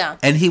 Right. Yeah.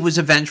 And he was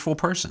a vengeful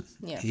person.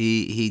 Yeah.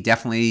 He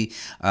definitely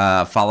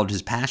followed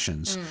his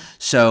passions.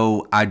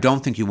 So I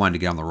don't think you wanted to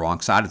get on the wrong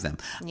side of them.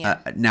 Yeah.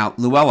 Now,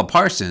 Luella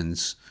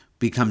Parsons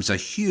becomes a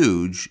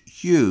huge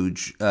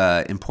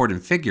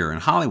important figure in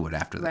Hollywood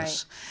after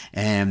this.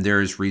 Right. And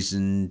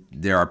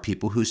there are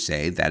people who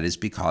say that is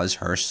because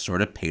Hearst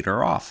sort of paid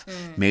her off,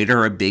 made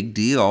her a big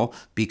deal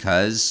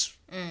because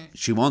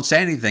she won't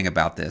say anything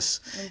about this.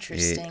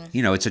 Interesting.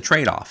 It's a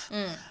trade-off.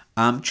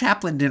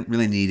 Chaplin didn't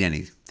really need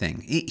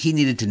anything. He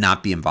needed to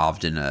not be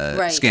involved in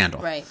a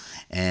scandal. Right.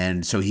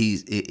 And so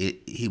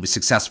he was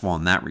successful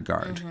in that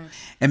regard.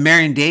 And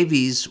Marion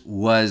Davies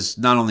was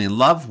not only in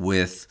love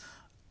with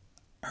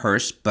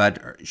Hearst,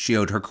 but she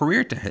owed her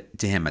career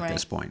to him at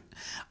this point.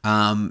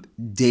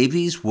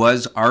 Davies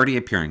was already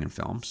appearing in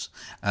films,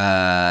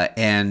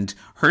 and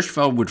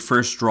Hirschfeld would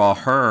first draw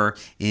her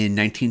in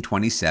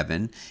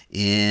 1927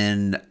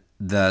 in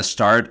the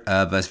start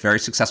of a very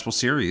successful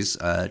series,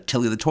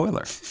 Tilly the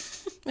Toiler.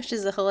 Which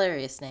is a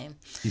hilarious name.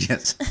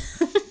 Yes.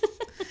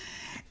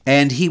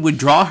 And he would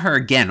draw her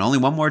again, only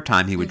one more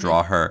time he would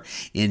draw her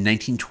in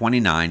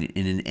 1929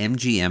 in an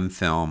MGM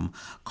film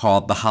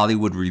called The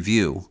Hollywood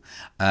Review.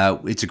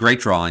 It's a great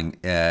drawing.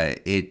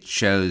 It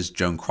shows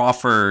Joan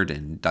Crawford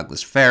and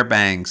Douglas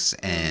Fairbanks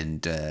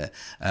and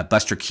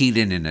Buster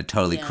Keaton in a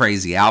totally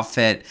crazy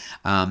outfit.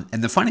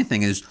 And the funny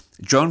thing is,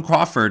 Joan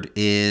Crawford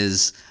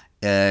is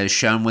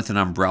shown with an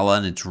umbrella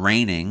and it's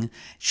raining.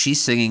 She's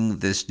singing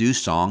this new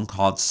song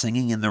called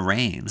Singing in the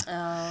Rain.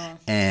 Oh.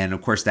 And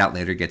of course that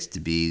later gets to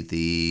be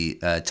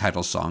the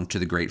title song to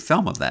the great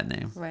film of that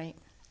name. Right.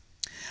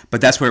 But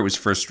that's where it was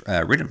first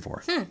written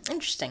for.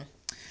 Interesting.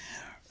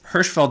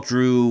 Hirschfeld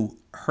drew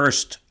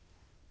Hearst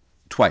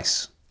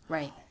twice.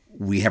 Right.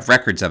 We have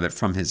records of it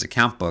from his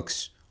account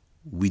books.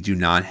 We do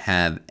not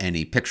have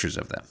any pictures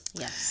of them.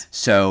 Yes.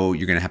 So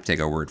you're going to have to take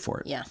our word for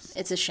it. Yeah,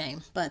 it's a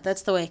shame, but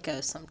that's the way it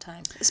goes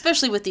sometimes,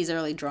 especially with these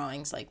early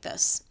drawings like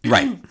this.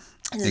 Right.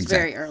 This is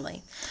very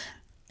early.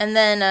 And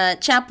then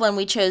Chaplin,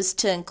 we chose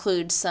to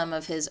include some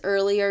of his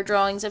earlier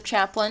drawings of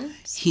Chaplin,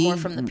 more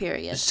from the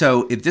period.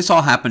 So if this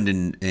all happened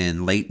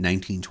in late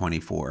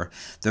 1924,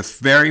 the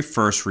very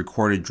first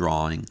recorded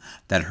drawing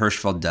that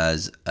Hirschfeld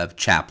does of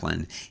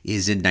Chaplin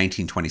is in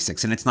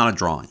 1926, and it's not a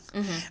drawing.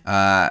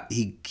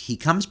 He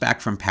comes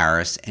back from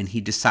Paris, and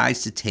he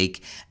decides to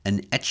take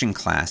an etching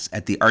class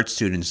at the Art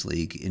Students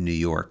League in New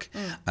York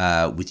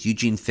with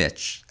Eugene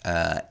Fitch,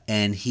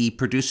 and he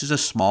produces a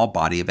small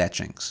body of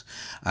etchings,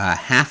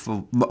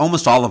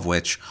 almost all of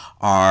which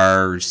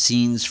are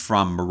scenes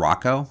from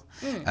Morocco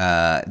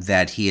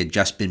that he had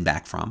just been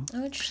back from.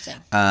 Oh, interesting.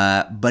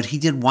 But he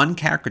did one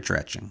caricature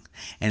etching,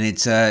 and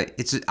it's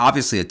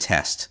obviously a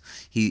test.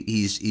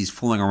 He's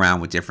fooling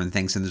around with different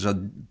things, and there's a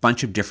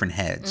bunch of different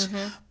heads.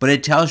 But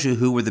it tells you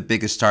who were the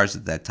biggest stars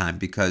at that time,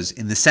 because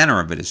in the center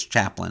of it is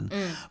Chaplin.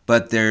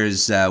 But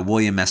there's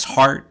William S.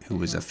 Hart, who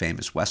was a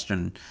famous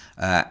Western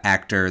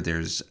actor.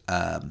 There's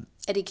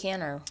Eddie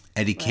Cantor.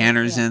 Eddie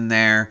Cantor's in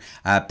there.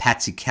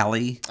 Patsy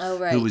Kelly, Oh,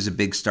 right. who was a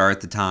big star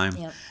at the time.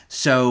 Yep.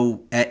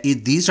 So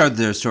these are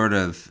the sort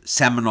of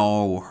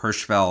seminal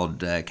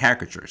Hirschfeld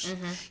caricatures.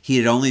 Mm-hmm. He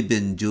had only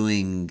been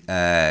doing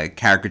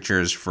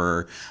caricatures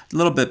for a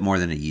little bit more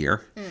than a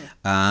year.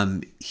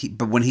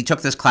 But when he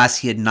took this class,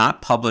 he had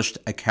not published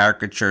a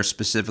caricature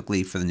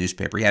specifically for the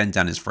newspaper. He hadn't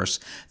done his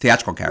first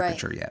theatrical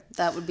caricature yet.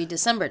 That would be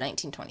December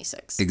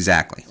 1926.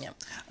 Exactly. Yep.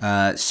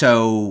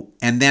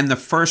 And then the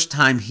first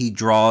time he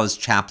draws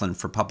Chaplin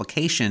for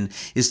publication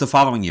is the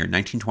following year,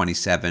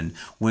 1927,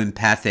 when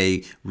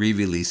Pathé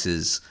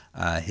re-releases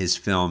his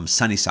film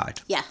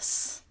Sunnyside.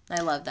 Yes,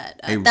 I love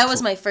that. That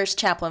was my first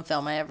Chaplin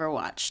film I ever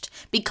watched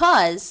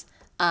because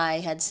I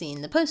had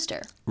seen the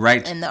poster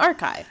in the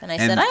archive, and I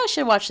said I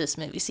should watch this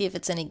movie, see if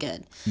it's any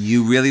good.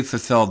 You really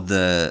fulfilled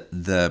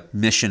the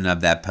mission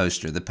of that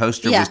poster. The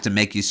poster was to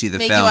make you see the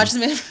film, you watch the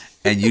movie.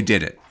 And you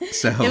did it.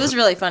 So it was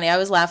really funny. I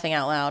was laughing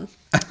out loud.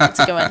 It's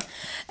a good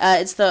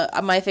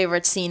one. My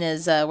favorite scene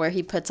is where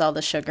he puts all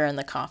the sugar in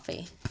the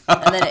coffee,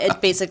 and then it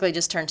basically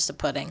just turns to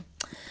pudding.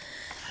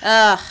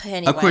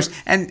 Anyway. Of course,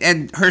 and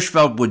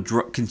Hirschfeld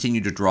would continue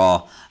to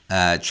draw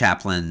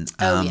Chaplin.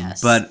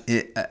 Yes. But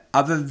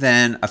other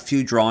than a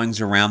few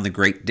drawings around the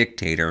Great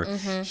Dictator,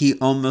 he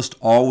almost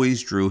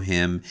always drew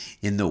him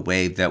in the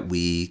way that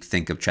we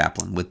think of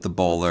Chaplin, with the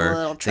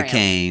bowler, the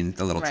cane,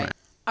 the little tramp.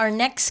 Our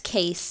next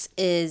case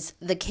is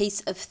the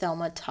case of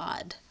Thelma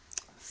Todd.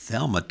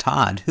 Thelma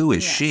Todd, who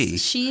is she?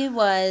 She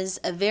was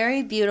a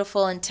very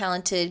beautiful and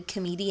talented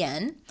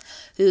comedian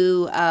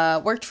who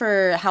worked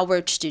for Hal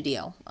Roach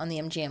Studio on the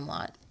MGM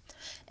lot.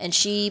 And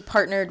she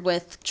partnered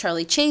with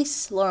Charlie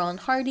Chase, Laurel and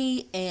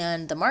Hardy,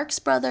 and the Marx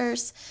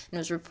Brothers. And it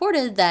was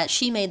reported that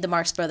she made the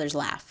Marx Brothers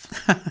laugh,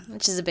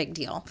 which is a big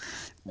deal.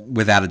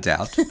 Without a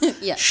doubt.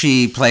 Yes.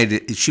 She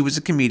was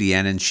a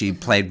comedian, and she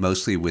played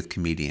mostly with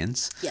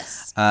comedians.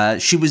 Yes.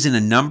 She was in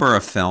a number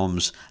of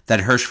films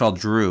that Hirschfeld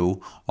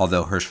drew,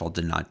 although Hirschfeld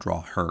did not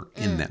draw her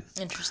in them.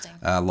 Interesting.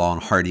 Laurel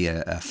and Hardy,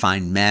 A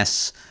Fine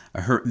Mess.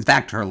 In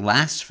fact, her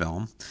last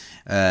film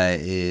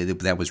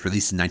that was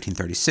released in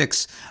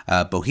 1936,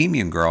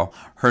 Bohemian Girl,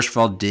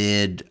 Hirschfeld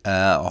did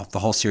the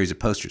whole series of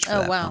posters for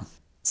that film.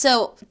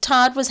 So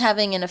Todd was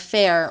having an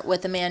affair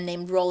with a man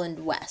named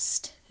Roland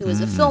West, who was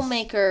a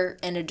filmmaker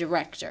and a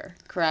director,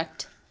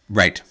 correct?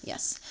 Right.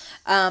 Yes.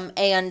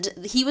 And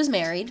he was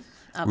married,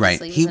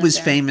 obviously. Right. He was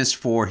famous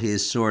for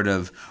his sort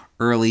of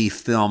early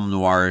film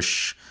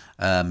noirish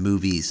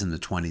movies in the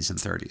 20s and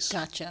 30s.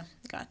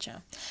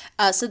 Gotcha.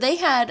 So they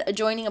had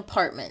adjoining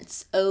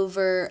apartments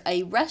over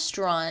a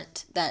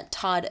restaurant that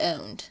Todd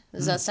owned.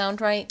 Does that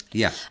sound right?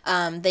 Yeah.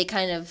 They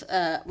kind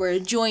of were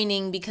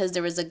adjoining because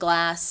there was a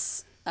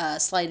glass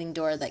sliding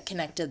door that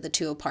connected the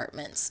two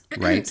apartments.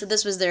 Right. So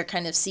this was their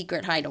kind of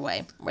secret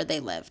hideaway where they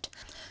lived.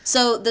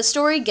 So the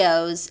story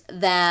goes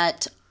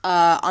that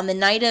on the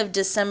night of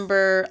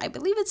December, I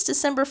believe it's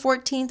December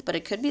 14th, but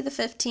it could be the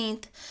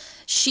 15th,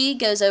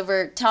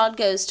 Todd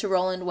goes to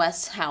Roland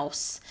West's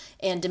house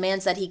and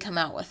demands that he come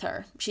out with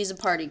her. She's a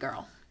party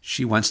girl.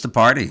 She wants to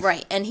party.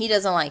 Right, and he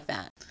doesn't like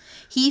that.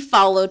 He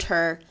followed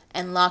her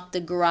and locked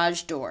the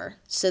garage door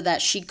so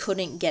that she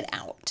couldn't get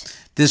out.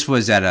 This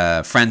was at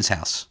a friend's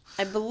house.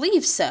 I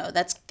believe so.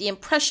 That's the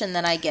impression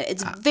that I get.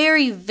 It's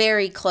very,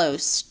 very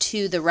close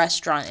to the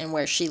restaurant and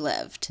where she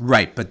lived.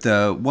 Right, but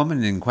the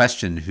woman in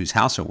question whose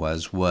house it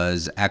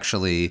was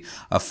actually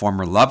a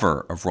former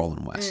lover of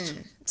Roland West.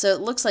 So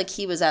it looks like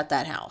he was at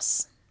that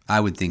house.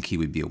 I would think he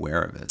would be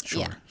aware of it,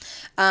 sure.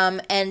 Yeah.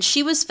 And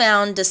she was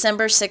found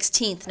December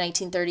 16th,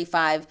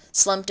 1935,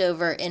 slumped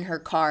over in her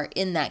car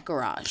in that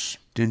garage.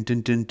 Dun,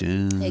 dun, dun,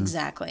 dun.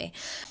 Exactly.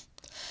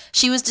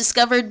 She was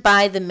discovered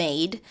by the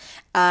maid,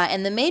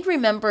 and the maid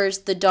remembers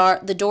the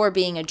door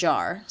being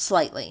ajar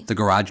slightly. The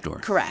garage door.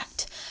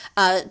 Correct.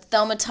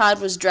 Thelma Todd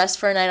was dressed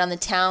for a night on the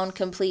town,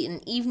 complete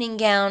in evening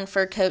gown,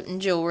 fur coat,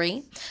 and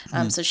jewelry.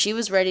 So she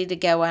was ready to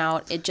go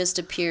out. It just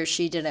appears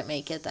she didn't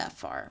make it that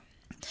far.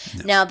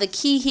 No. Now, the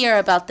key here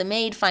about the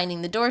maid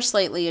finding the door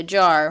slightly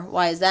ajar,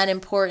 why is that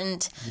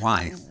important?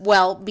 Why?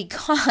 Well,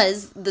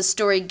 because the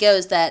story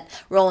goes that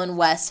Roland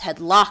West had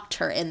locked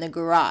her in the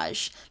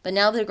garage. But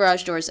now the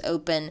garage door is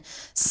open.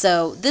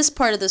 So this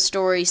part of the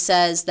story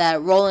says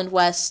that Roland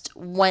West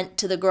went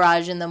to the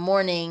garage in the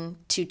morning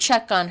to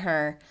check on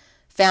her,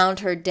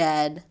 found her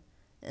dead,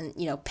 and,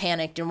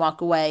 panicked and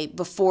walked away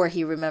before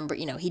he remembered,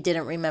 he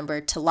didn't remember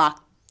to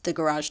lock the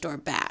garage door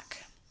back.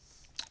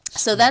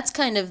 So that's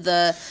kind of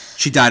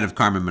She died of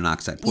carbon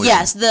monoxide poisoning.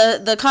 Yes,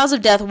 the cause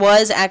of death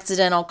was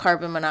accidental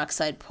carbon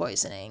monoxide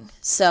poisoning.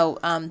 So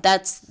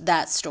that's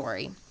that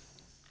story.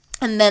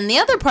 And then the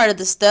other part of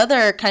this, the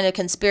other kind of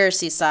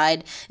conspiracy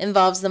side,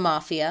 involves the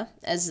mafia,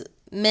 as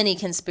many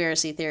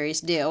conspiracy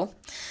theories do.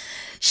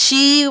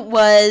 She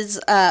was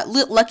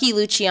Lucky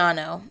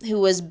Luciano,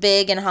 who was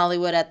big in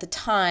Hollywood at the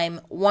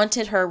time,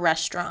 wanted her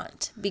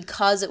restaurant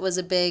because it was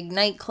a big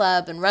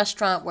nightclub and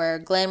restaurant where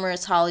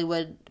glamorous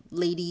Hollywood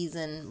ladies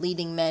and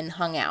leading men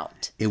hung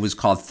out. It was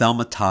called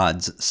Thelma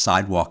Todd's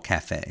Sidewalk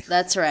Cafe.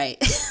 That's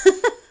right.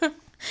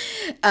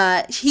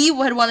 He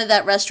had wanted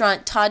that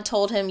restaurant. Todd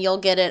told him, "You'll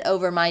get it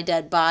over my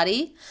dead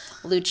body."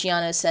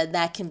 Luciano said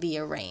that can be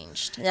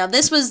arranged. Now,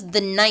 this was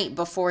the night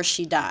before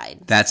she died.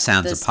 That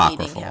sounds This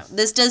apocryphal. meeting, yeah.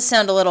 This does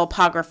sound a little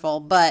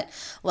apocryphal, but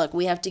look,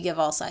 we have to give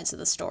all sides of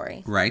the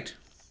story. Right?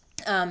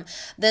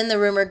 Then the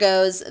rumor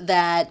goes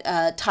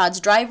that Todd's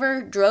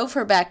driver drove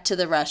her back to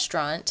the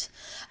restaurant.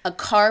 A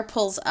car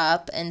pulls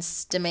up and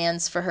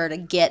demands for her to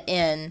get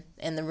in,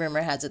 and the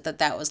rumor has it that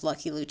that was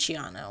Lucky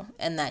Luciano,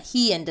 and that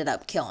he ended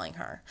up killing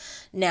her.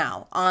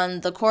 Now,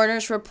 on the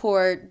coroner's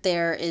report,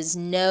 there is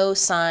no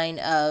sign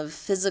of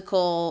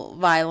physical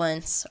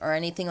violence or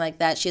anything like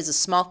that. She has a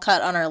small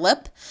cut on her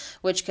lip,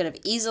 which could have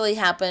easily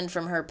happened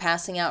from her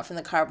passing out from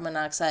the carbon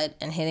monoxide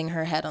and hitting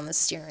her head on the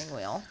steering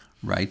wheel.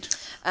 Right.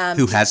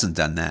 Who hasn't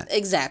done that?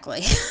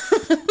 Exactly.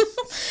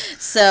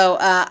 So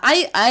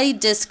I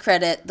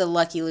discredit the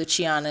Lucky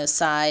Luciano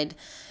side.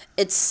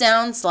 It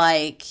sounds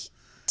like,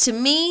 to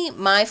me,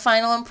 my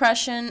final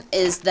impression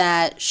is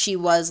that she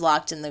was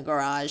locked in the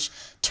garage,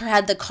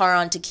 had the car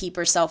on to keep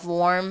herself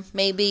warm,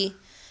 maybe,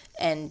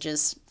 and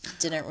just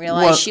didn't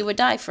realize she would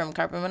die from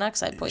carbon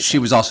monoxide poisoning. She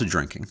was also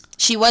drinking.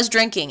 She was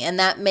drinking, and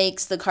that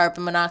makes the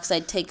carbon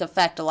monoxide take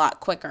effect a lot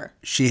quicker.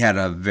 She had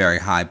a very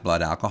high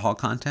blood alcohol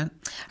content.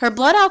 Her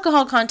blood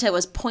alcohol content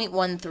was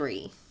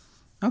 0.13.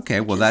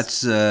 Okay, well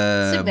that's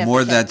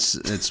more.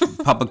 It's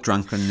public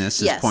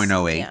drunkenness is Yes,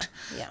 0.08.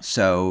 yeah.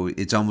 So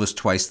it's almost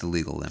twice the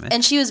legal limit.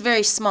 And she was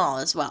very small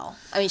as well.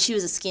 I mean, she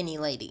was a skinny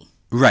lady.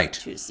 Right.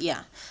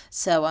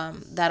 So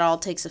that all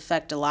takes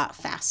effect a lot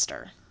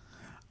faster.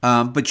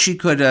 But she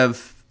could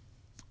have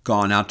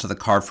gone out to the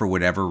car for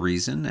whatever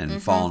reason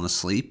and fallen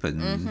asleep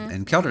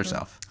and killed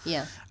herself.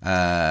 Yeah.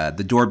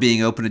 The door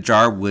being open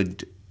ajar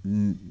would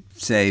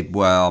say,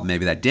 well,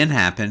 maybe that didn't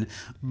happen,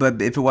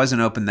 but if it wasn't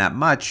open that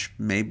much,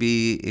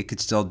 maybe it could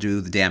still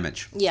do the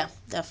damage. Yeah,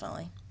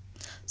 definitely.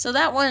 So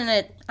that one,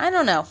 I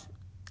don't know.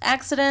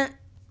 Accident?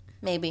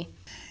 Maybe.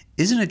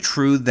 Isn't it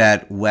true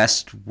that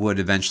West would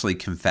eventually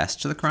confess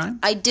to the crime?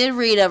 I did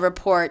read a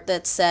report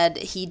that said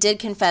he did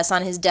confess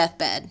on his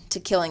deathbed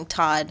to killing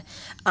Todd,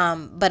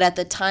 but at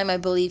the time I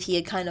believe he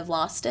had kind of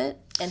lost it,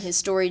 and his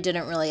story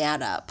didn't really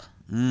add up.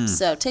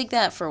 So take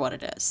that for what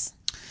it is.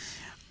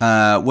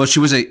 Well,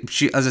 as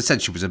I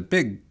said, she was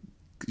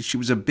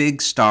a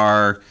big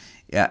star,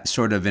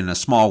 sort of in a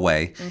small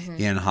way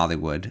in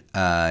Hollywood,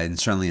 and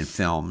certainly in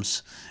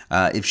films.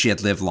 If she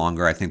had lived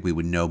longer, I think we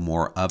would know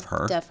more of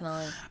her.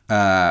 Definitely.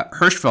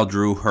 Hirschfeld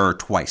drew her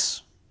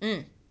twice.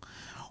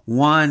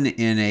 One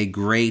in a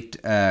great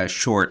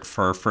short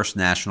for First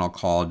National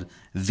called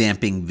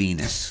 "Vamping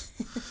Venus"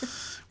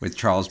 with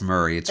Charles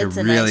Murray. It's a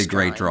really nice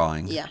great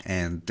drawing. Yeah.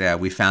 And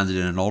we found it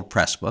in an old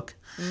press book.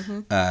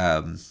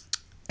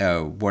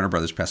 Warner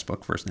Brothers press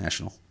book, First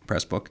National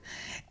press book.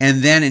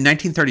 And then in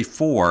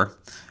 1934,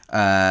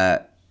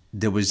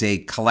 there was a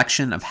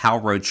collection of Hal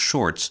Roach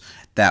shorts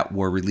that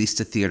were released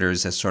to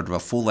theaters as sort of a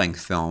full-length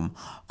film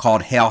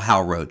called Hail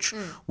Hal Roach,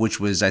 which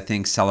was, I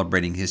think,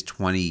 celebrating his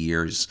 20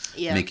 years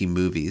making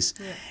movies.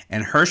 Yeah.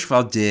 And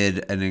Hirschfeld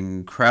did an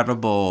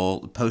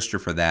incredible poster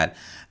for that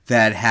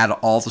had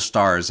all the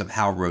stars of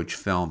Hal Roach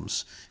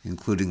films,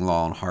 including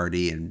Laurel and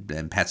Hardy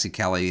and Patsy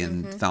Kelly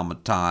and Thelma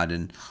Todd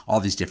and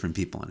all these different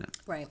people in it.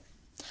 Right.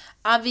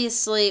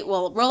 Obviously,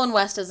 well, Roland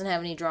West doesn't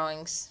have any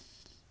drawings.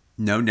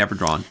 No, never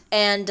drawn.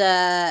 And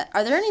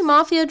are there any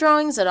Mafia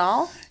drawings at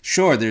all?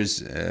 Sure,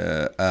 there's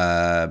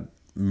Murder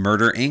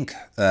Inc.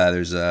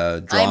 There's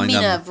a drawing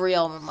of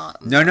real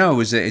Mafia. No,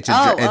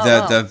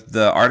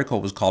 the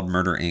article was called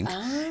Murder Inc.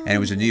 And it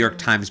was a New York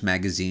Times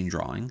Magazine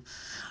drawing.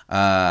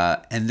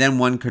 And then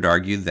one could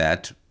argue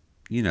that,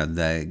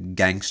 the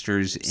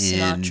gangsters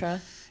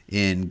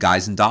in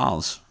Guys and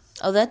Dolls.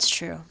 Oh, that's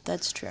true.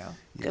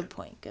 Good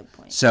point.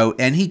 So,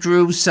 and he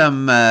drew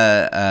some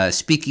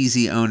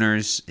speakeasy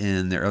owners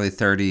in the early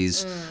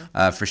 30s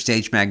for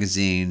Stage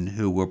Magazine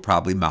who were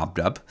probably mobbed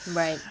up.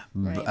 Right.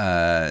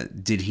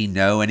 Did he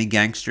know any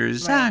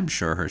gangsters? Right. I'm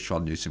sure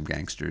Hirschfeld knew some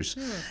gangsters.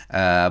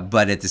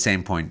 But at the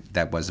same point,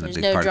 that wasn't a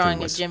big part of it. There's no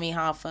drawing of Jimmy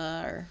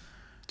Hoffa or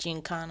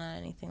Gene Kana,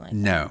 anything like that?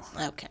 No.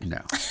 Okay. No.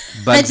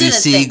 Bugsy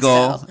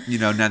Siegel,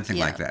 nothing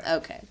like that.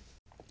 Okay.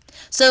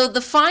 So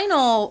the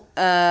final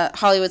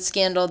Hollywood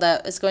scandal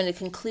that is going to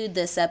conclude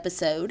this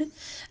episode,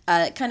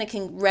 kind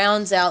of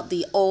rounds out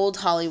the old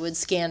Hollywood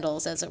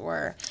scandals, as it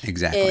were.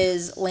 Exactly.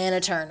 Is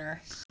Lana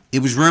Turner.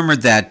 It was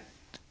rumored that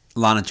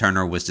Lana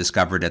Turner was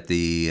discovered at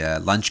the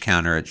lunch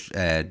counter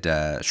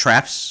at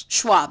Schwab's.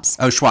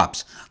 Oh,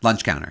 Schwab's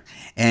lunch counter,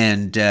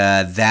 and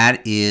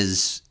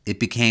it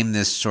became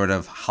this sort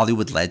of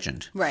Hollywood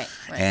legend. Right.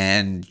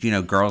 And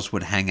girls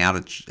would hang out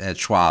at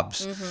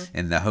Schwab's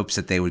in the hopes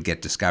that they would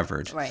get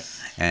discovered. Right.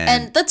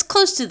 And that's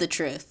close to the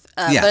truth,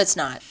 but it's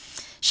not.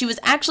 She was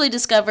actually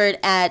discovered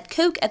at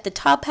Coke at the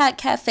Top Hat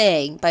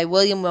Cafe by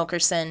William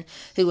Wilkerson,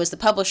 who was the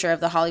publisher of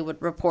the Hollywood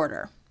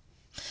Reporter.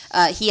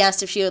 He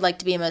asked if she would like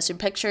to be in motion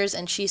pictures,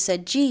 and she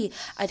said, "Gee,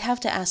 I'd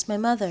have to ask my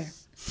mother."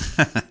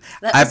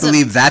 I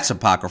believe that's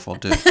apocryphal,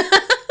 too.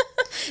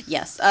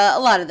 Yes, a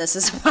lot of this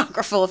is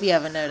apocryphal, if you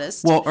haven't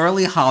noticed. Well,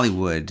 early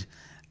Hollywood,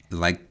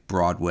 like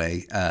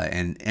Broadway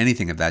and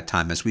anything of that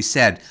time. As we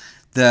said,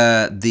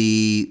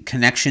 the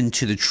connection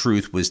to the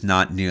truth was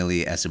not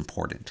nearly as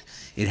important.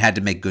 It had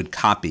to make good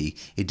copy.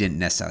 It didn't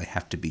necessarily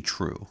have to be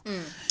true.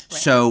 Right.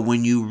 So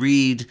when you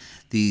read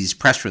these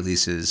press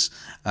releases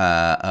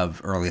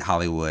of early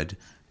Hollywood,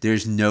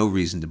 there's no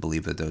reason to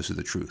believe that those are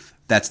the truth.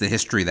 That's the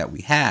history that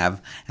we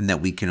have and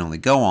that we can only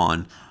go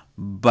on,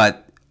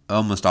 but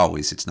almost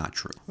always it's not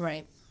true.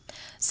 Right.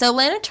 So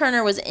Lana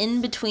Turner was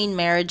in between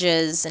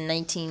marriages in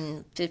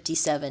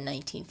 1957,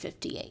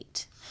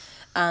 1958.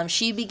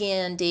 She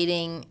began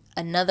dating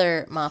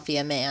another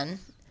mafia man,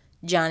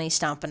 Johnny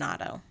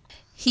Stompanato.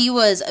 He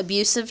was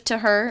abusive to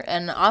her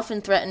and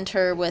often threatened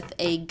her with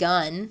a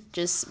gun,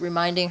 just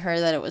reminding her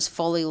that it was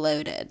fully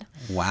loaded.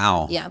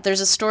 Wow. Yeah,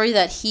 there's a story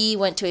that he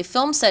went to a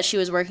film set she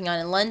was working on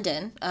in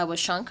London with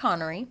Sean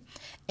Connery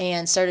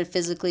and started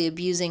physically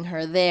abusing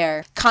her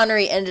there.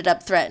 Connery ended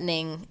up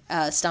threatening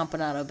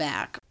Stompanato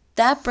back.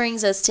 That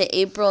brings us to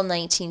April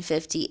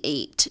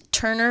 1958.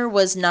 Turner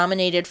was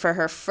nominated for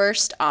her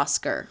first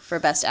Oscar for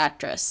Best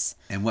Actress.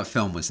 And what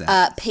film was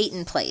that?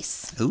 Peyton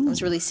Place. Ooh. It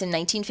was released in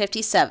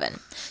 1957.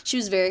 She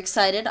was very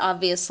excited,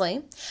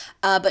 obviously,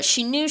 but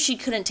she knew she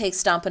couldn't take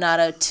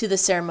Stompanato to the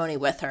ceremony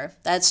with her.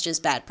 That's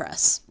just bad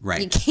press. Right.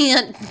 You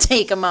can't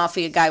take a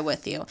mafia guy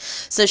with you.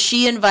 So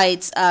she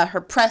invites her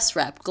press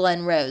rep,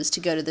 Glenn Rose, to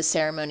go to the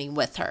ceremony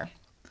with her.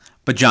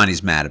 But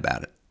Johnny's mad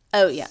about it.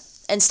 Oh, yeah.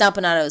 And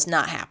Stompanato is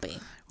not happy.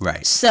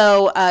 Right.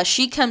 So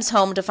she comes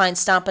home to find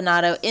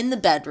Stompanato in the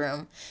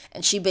bedroom,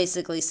 and she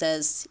basically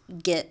says,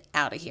 "Get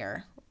out of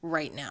here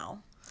right now."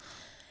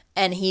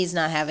 And he's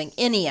not having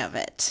any of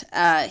it.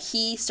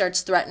 He starts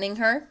threatening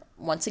her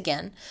once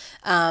again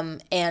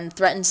and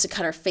threatens to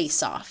cut her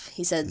face off.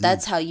 He said,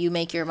 "That's how you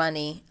make your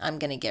money. I'm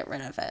going to get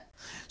rid of it."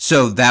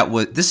 So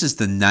this is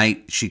the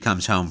night she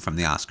comes home from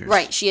the Oscars.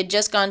 Right. She had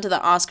just gone to the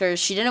Oscars.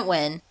 She didn't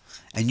win.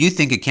 And you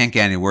think it can't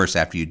get any worse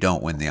after you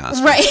don't win the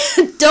Oscar. Right.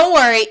 Don't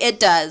worry, it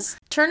does.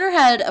 Turner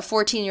had a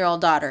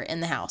 14-year-old daughter in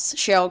the house,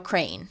 Cheryl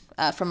Crane,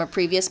 from a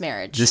previous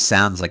marriage. This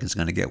sounds like it's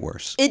going to get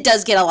worse. It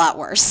does get a lot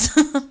worse.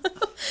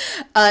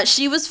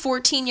 She was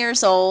 14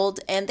 years old,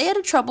 and they had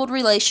a troubled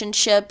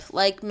relationship,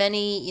 like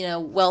many,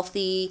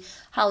 wealthy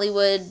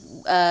Hollywood,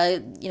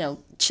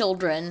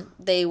 children.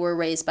 They were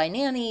raised by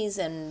nannies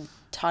and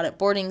taught at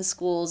boarding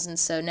schools, and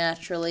so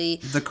naturally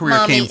the career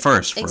came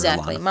first for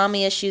exactly Lana.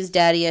 Mommy issues,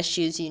 daddy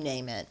issues, you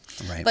name it.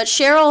 Right. But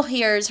Cheryl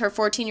hears her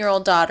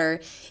 14-year-old daughter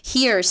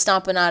hears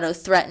Stompanato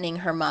threatening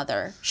her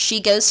mother.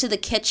 She goes to the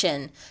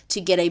kitchen to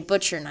get a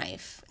butcher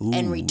knife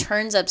and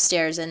returns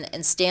upstairs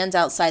and stands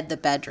outside the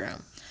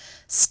bedroom.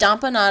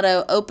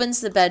 Stompanato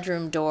opens the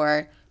bedroom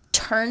door,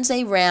 turns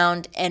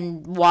around,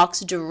 and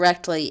walks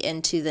directly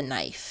into the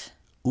knife.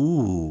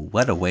 Ooh,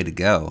 what a way to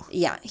go.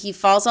 Yeah, he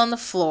falls on the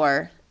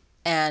floor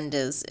and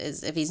is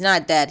if he's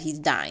not dead, he's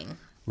dying.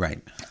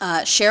 Right.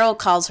 Cheryl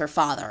calls her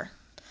father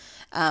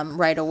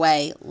right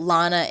away.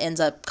 Lana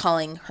ends up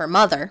calling her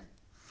mother.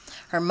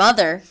 Her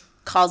mother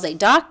calls a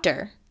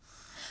doctor.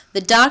 The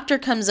doctor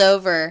comes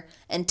over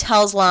and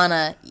tells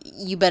Lana,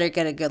 "You better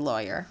get a good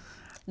lawyer."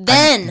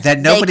 Then that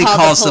nobody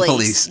calls the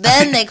police.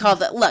 Then they call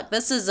the look.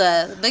 This is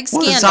a big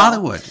scandal. Well, it's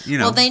Hollywood,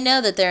 Well, they know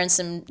that they're in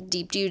some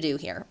deep doo-doo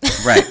here.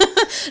 Right.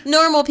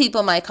 Normal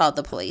people might call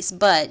the police,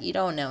 but you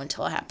don't know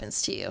until it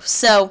happens to you.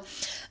 So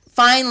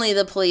finally,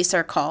 the police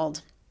are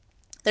called.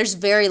 There's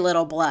very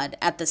little blood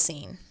at the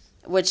scene,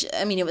 which,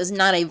 it was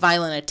not a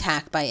violent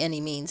attack by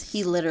any means.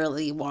 He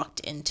literally walked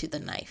into the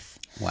knife.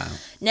 Wow.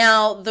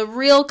 Now, the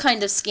real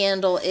kind of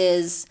scandal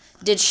is,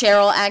 did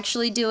Cheryl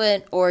actually do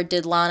it, or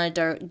did Lana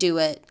do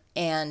it,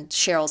 and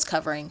Cheryl's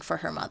covering for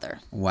her mother?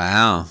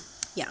 Wow.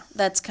 Yeah,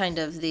 that's kind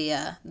of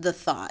the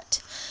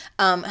thought.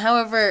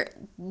 However,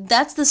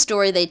 that's the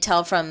story they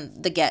tell from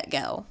the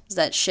get-go, is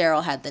that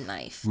Cheryl had the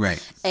knife.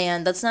 Right.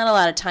 And that's not a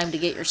lot of time to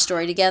get your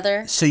story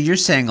together. So you're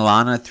saying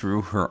Lana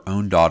threw her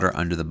own daughter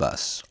under the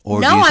bus?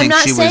 Or No, do you think I'm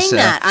not she saying was,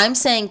 that. I'm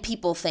saying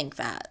people think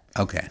that.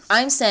 Okay.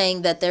 I'm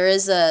saying that there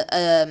is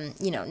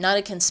not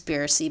a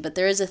conspiracy, but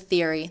there is a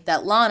theory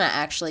that Lana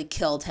actually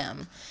killed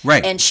him.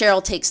 Right. And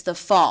Cheryl takes the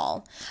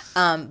fall.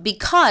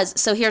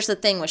 So here's the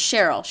thing with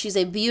Cheryl. She's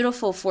a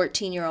beautiful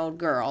 14-year-old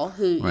girl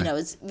who, Right.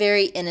 Is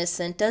very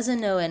innocent,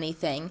 doesn't know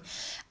anything.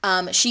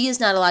 She is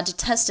not allowed to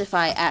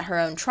testify at her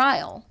own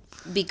trial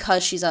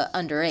because she's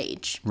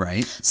underage.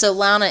 Right. So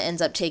Lana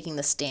ends up taking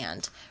the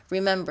stand.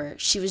 Remember,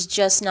 she was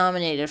just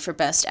nominated for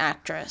Best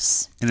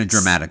Actress. In a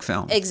dramatic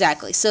film.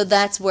 Exactly. So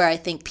that's where I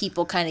think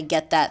people kind of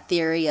get that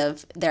theory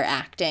of their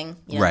acting.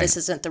 Right. This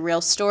isn't the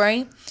real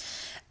story.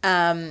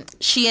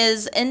 She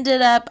has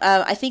ended up,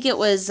 I think it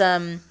was,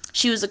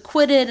 she was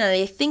acquitted, and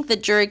I think the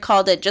jury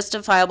called it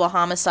justifiable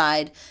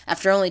homicide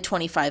after only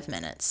 25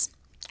 minutes.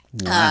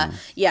 Wow.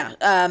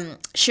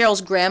 Cheryl's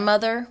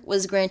grandmother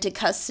was granted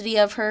custody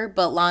of her,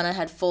 but Lana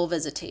had full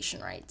visitation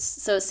rights.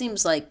 So it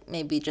seems like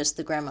maybe just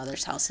the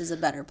grandmother's house is a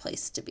better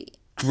place to be.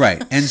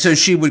 Right. And so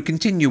she would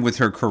continue with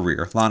her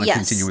career. Lana Yes.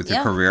 continued with her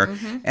Yeah. career.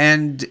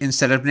 And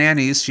instead of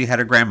nannies, she had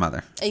her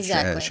grandmother.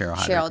 Exactly. Cheryl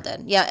Hyder. Cheryl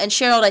did. Yeah, and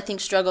Cheryl, I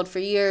think, struggled for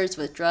years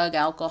with drug,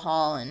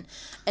 alcohol, and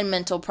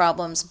mental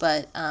problems,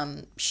 but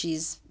she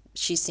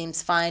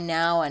seems fine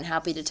now and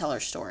happy to tell her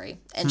story.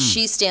 And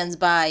she stands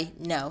by,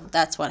 no,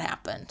 that's what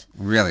happened.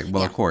 Really?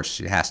 Well, of course,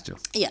 she has to.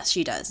 Yes,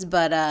 she does.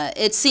 But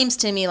it seems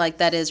to me like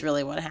that is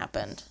really what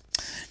happened.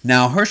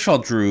 Now,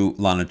 Hirschfeld drew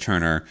Lana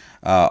Turner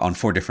on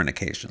 4 different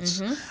occasions.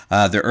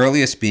 The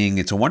earliest being,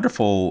 it's a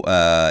wonderful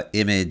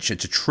image.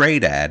 It's a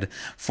trade ad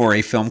for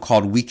a film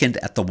called Weekend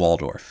at the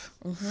Waldorf.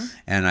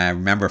 And I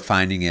remember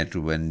finding it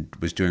when I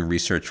was doing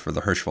research for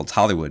the Hirschfeld's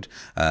Hollywood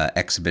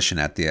exhibition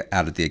out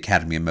at the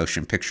Academy of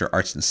Motion Picture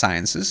Arts and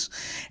Sciences.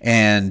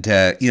 And,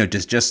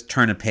 just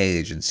turn a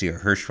page and see a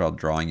Hirschfeld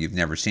drawing you've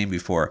never seen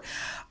before.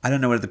 I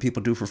don't know what other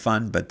people do for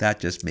fun, but that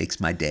just makes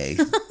my day.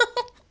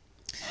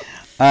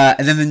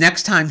 And then the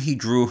next time he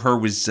drew her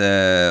was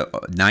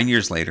 9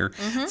 years later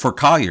for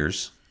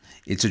Collier's.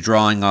 It's a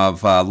drawing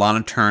of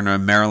Lana Turner,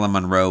 Marilyn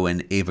Monroe,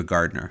 and Ava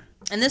Gardner.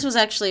 And this was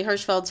actually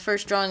Hirschfeld's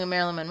first drawing of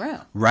Marilyn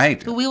Monroe.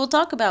 Right. Who we will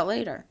talk about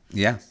later.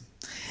 Yeah.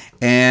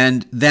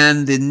 And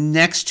then the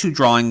next 2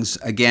 drawings,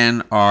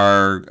 again,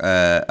 are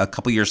a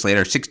couple years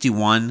later,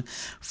 61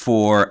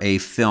 for a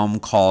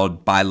film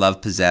called By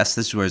Love Possessed.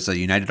 This was a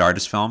United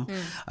Artists film,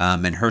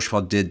 and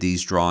Hirschfeld did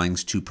these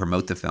drawings to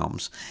promote the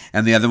films.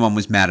 And the other one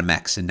was Madame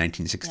X in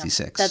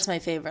 1966. That's my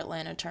favorite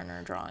Lana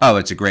Turner drawing. Oh,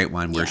 it's a great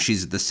one where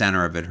she's at the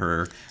center of it.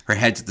 Her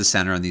head's at the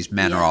center, and these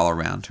men are all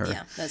around her.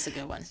 Yeah, that's a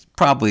good one.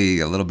 Probably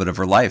a little bit of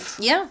her life.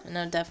 Yeah,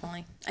 no,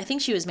 definitely. I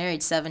think she was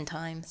married 7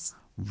 times.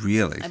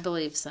 Really? I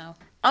believe so.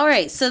 All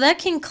right, so that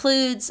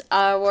concludes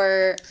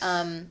our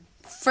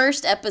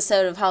first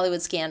episode of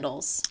Hollywood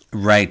Scandals.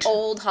 Right.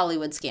 Old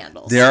Hollywood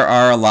Scandals. There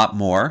are a lot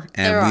more,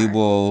 and There we are.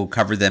 will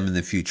cover them in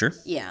the future.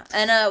 Yeah,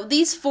 and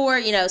these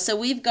 4, so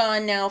we've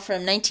gone now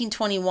from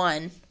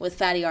 1921 with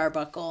Fatty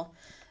Arbuckle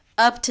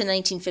up to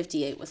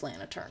 1958 with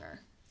Lana Turner.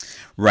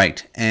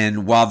 Right.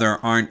 And while there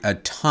aren't a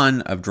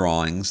ton of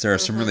drawings, there are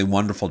some really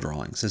wonderful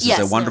drawings. This is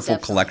a wonderful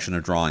collection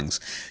of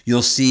drawings.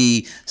 You'll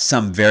see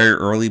some very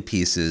early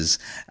pieces,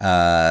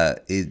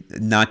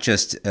 not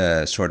just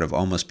sort of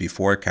almost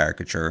before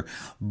caricature,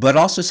 but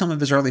also some of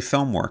his early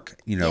film work,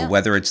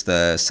 whether it's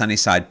the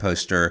Sunnyside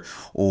poster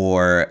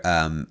or,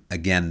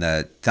 again,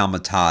 the Thelma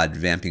Todd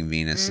Vamping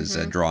Venus is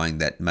a drawing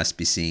that must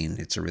be seen.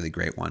 It's a really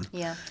great one.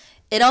 Yeah.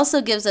 It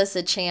also gives us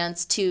a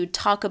chance to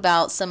talk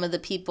about some of the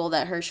people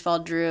that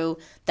Hirschfeld drew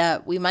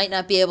that we might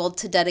not be able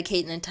to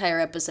dedicate an entire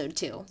episode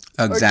to.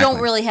 Exactly. Or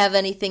don't really have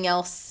anything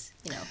else,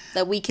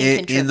 that we can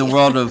contribute. In the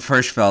world of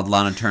Hirschfeld,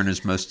 Lana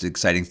Turner's most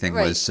exciting thing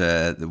was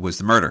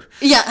the murder.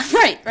 Yeah,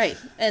 right.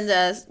 And,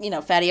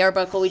 Fatty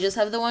Arbuckle, we just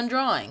have the one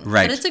drawing.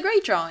 Right. But it's a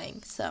great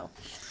drawing, so...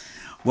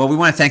 Well, we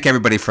want to thank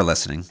everybody for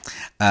listening.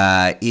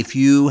 If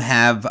you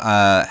have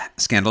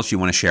scandals you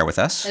want to share with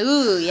us,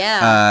 ooh,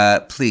 yeah.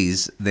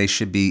 Please, they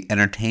should be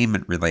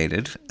entertainment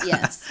related.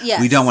 Yes.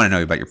 We don't want to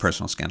know about your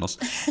personal scandals.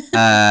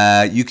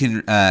 You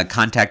can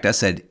contact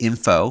us at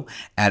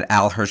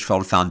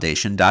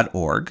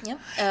info@alhirschfeldfoundation.org. Yep.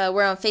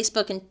 We're on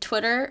Facebook and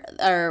Twitter,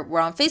 or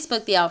we're on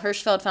Facebook, the Al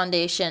Hirschfeld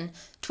Foundation,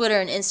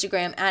 Twitter and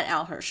Instagram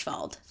 @Al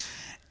Hirschfeld.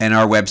 And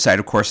our website,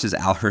 of course, is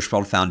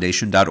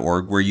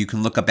alhirschfeldfoundation.org, where you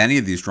can look up any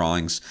of these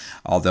drawings,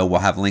 although we'll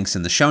have links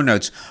in the show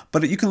notes.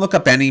 But you can look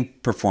up any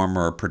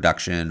performer or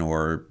production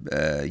or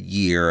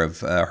year of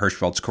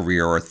Hirschfeld's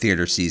career or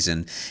theater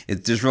season.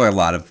 There's really a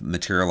lot of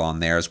material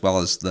on there, as well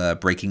as the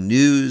breaking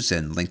news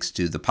and links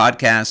to the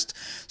podcast.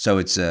 So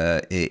it's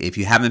if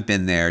you haven't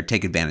been there,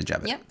 take advantage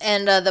of it. Yep.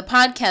 And the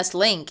podcast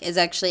link is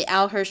actually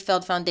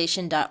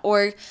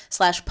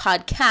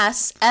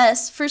alhirschfeldfoundation.org/podcasts,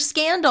 S for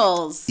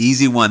scandals.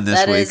 Easy one this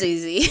week. That is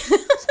easy.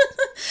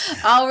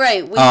 All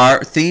right.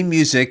 Our theme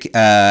music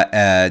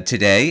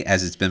today,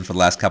 as it's been for the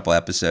last couple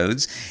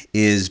episodes,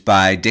 is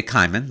by Dick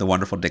Hyman, the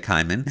wonderful Dick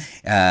Hyman.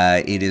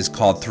 It is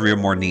called Three or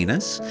More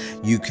Ninas.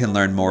 You can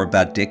learn more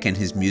about Dick and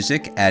his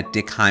music at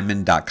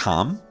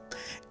dickhyman.com.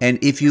 And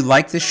if you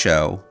like the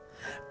show,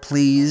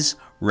 please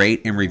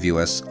rate and review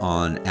us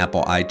on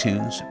Apple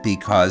iTunes,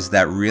 because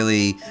that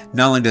really,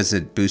 not only does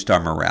it boost our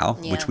morale,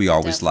 which we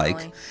always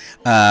definitely.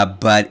 like,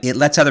 but it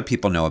lets other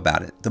people know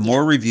about it. The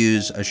more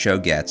reviews a show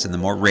gets and the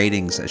more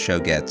ratings a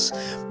show gets,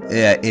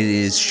 it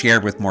is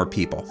shared with more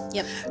people.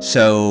 Yep.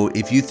 So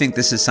if you think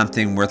this is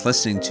something worth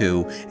listening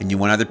to and you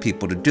want other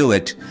people to do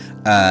it,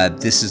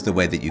 this is the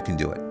way that you can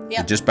do it.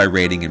 Yep. Just by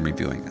rating and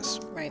reviewing us.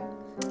 Right.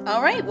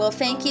 All right. Well,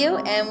 thank you,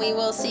 and we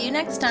will see you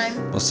next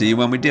time. We'll see you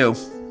when we do.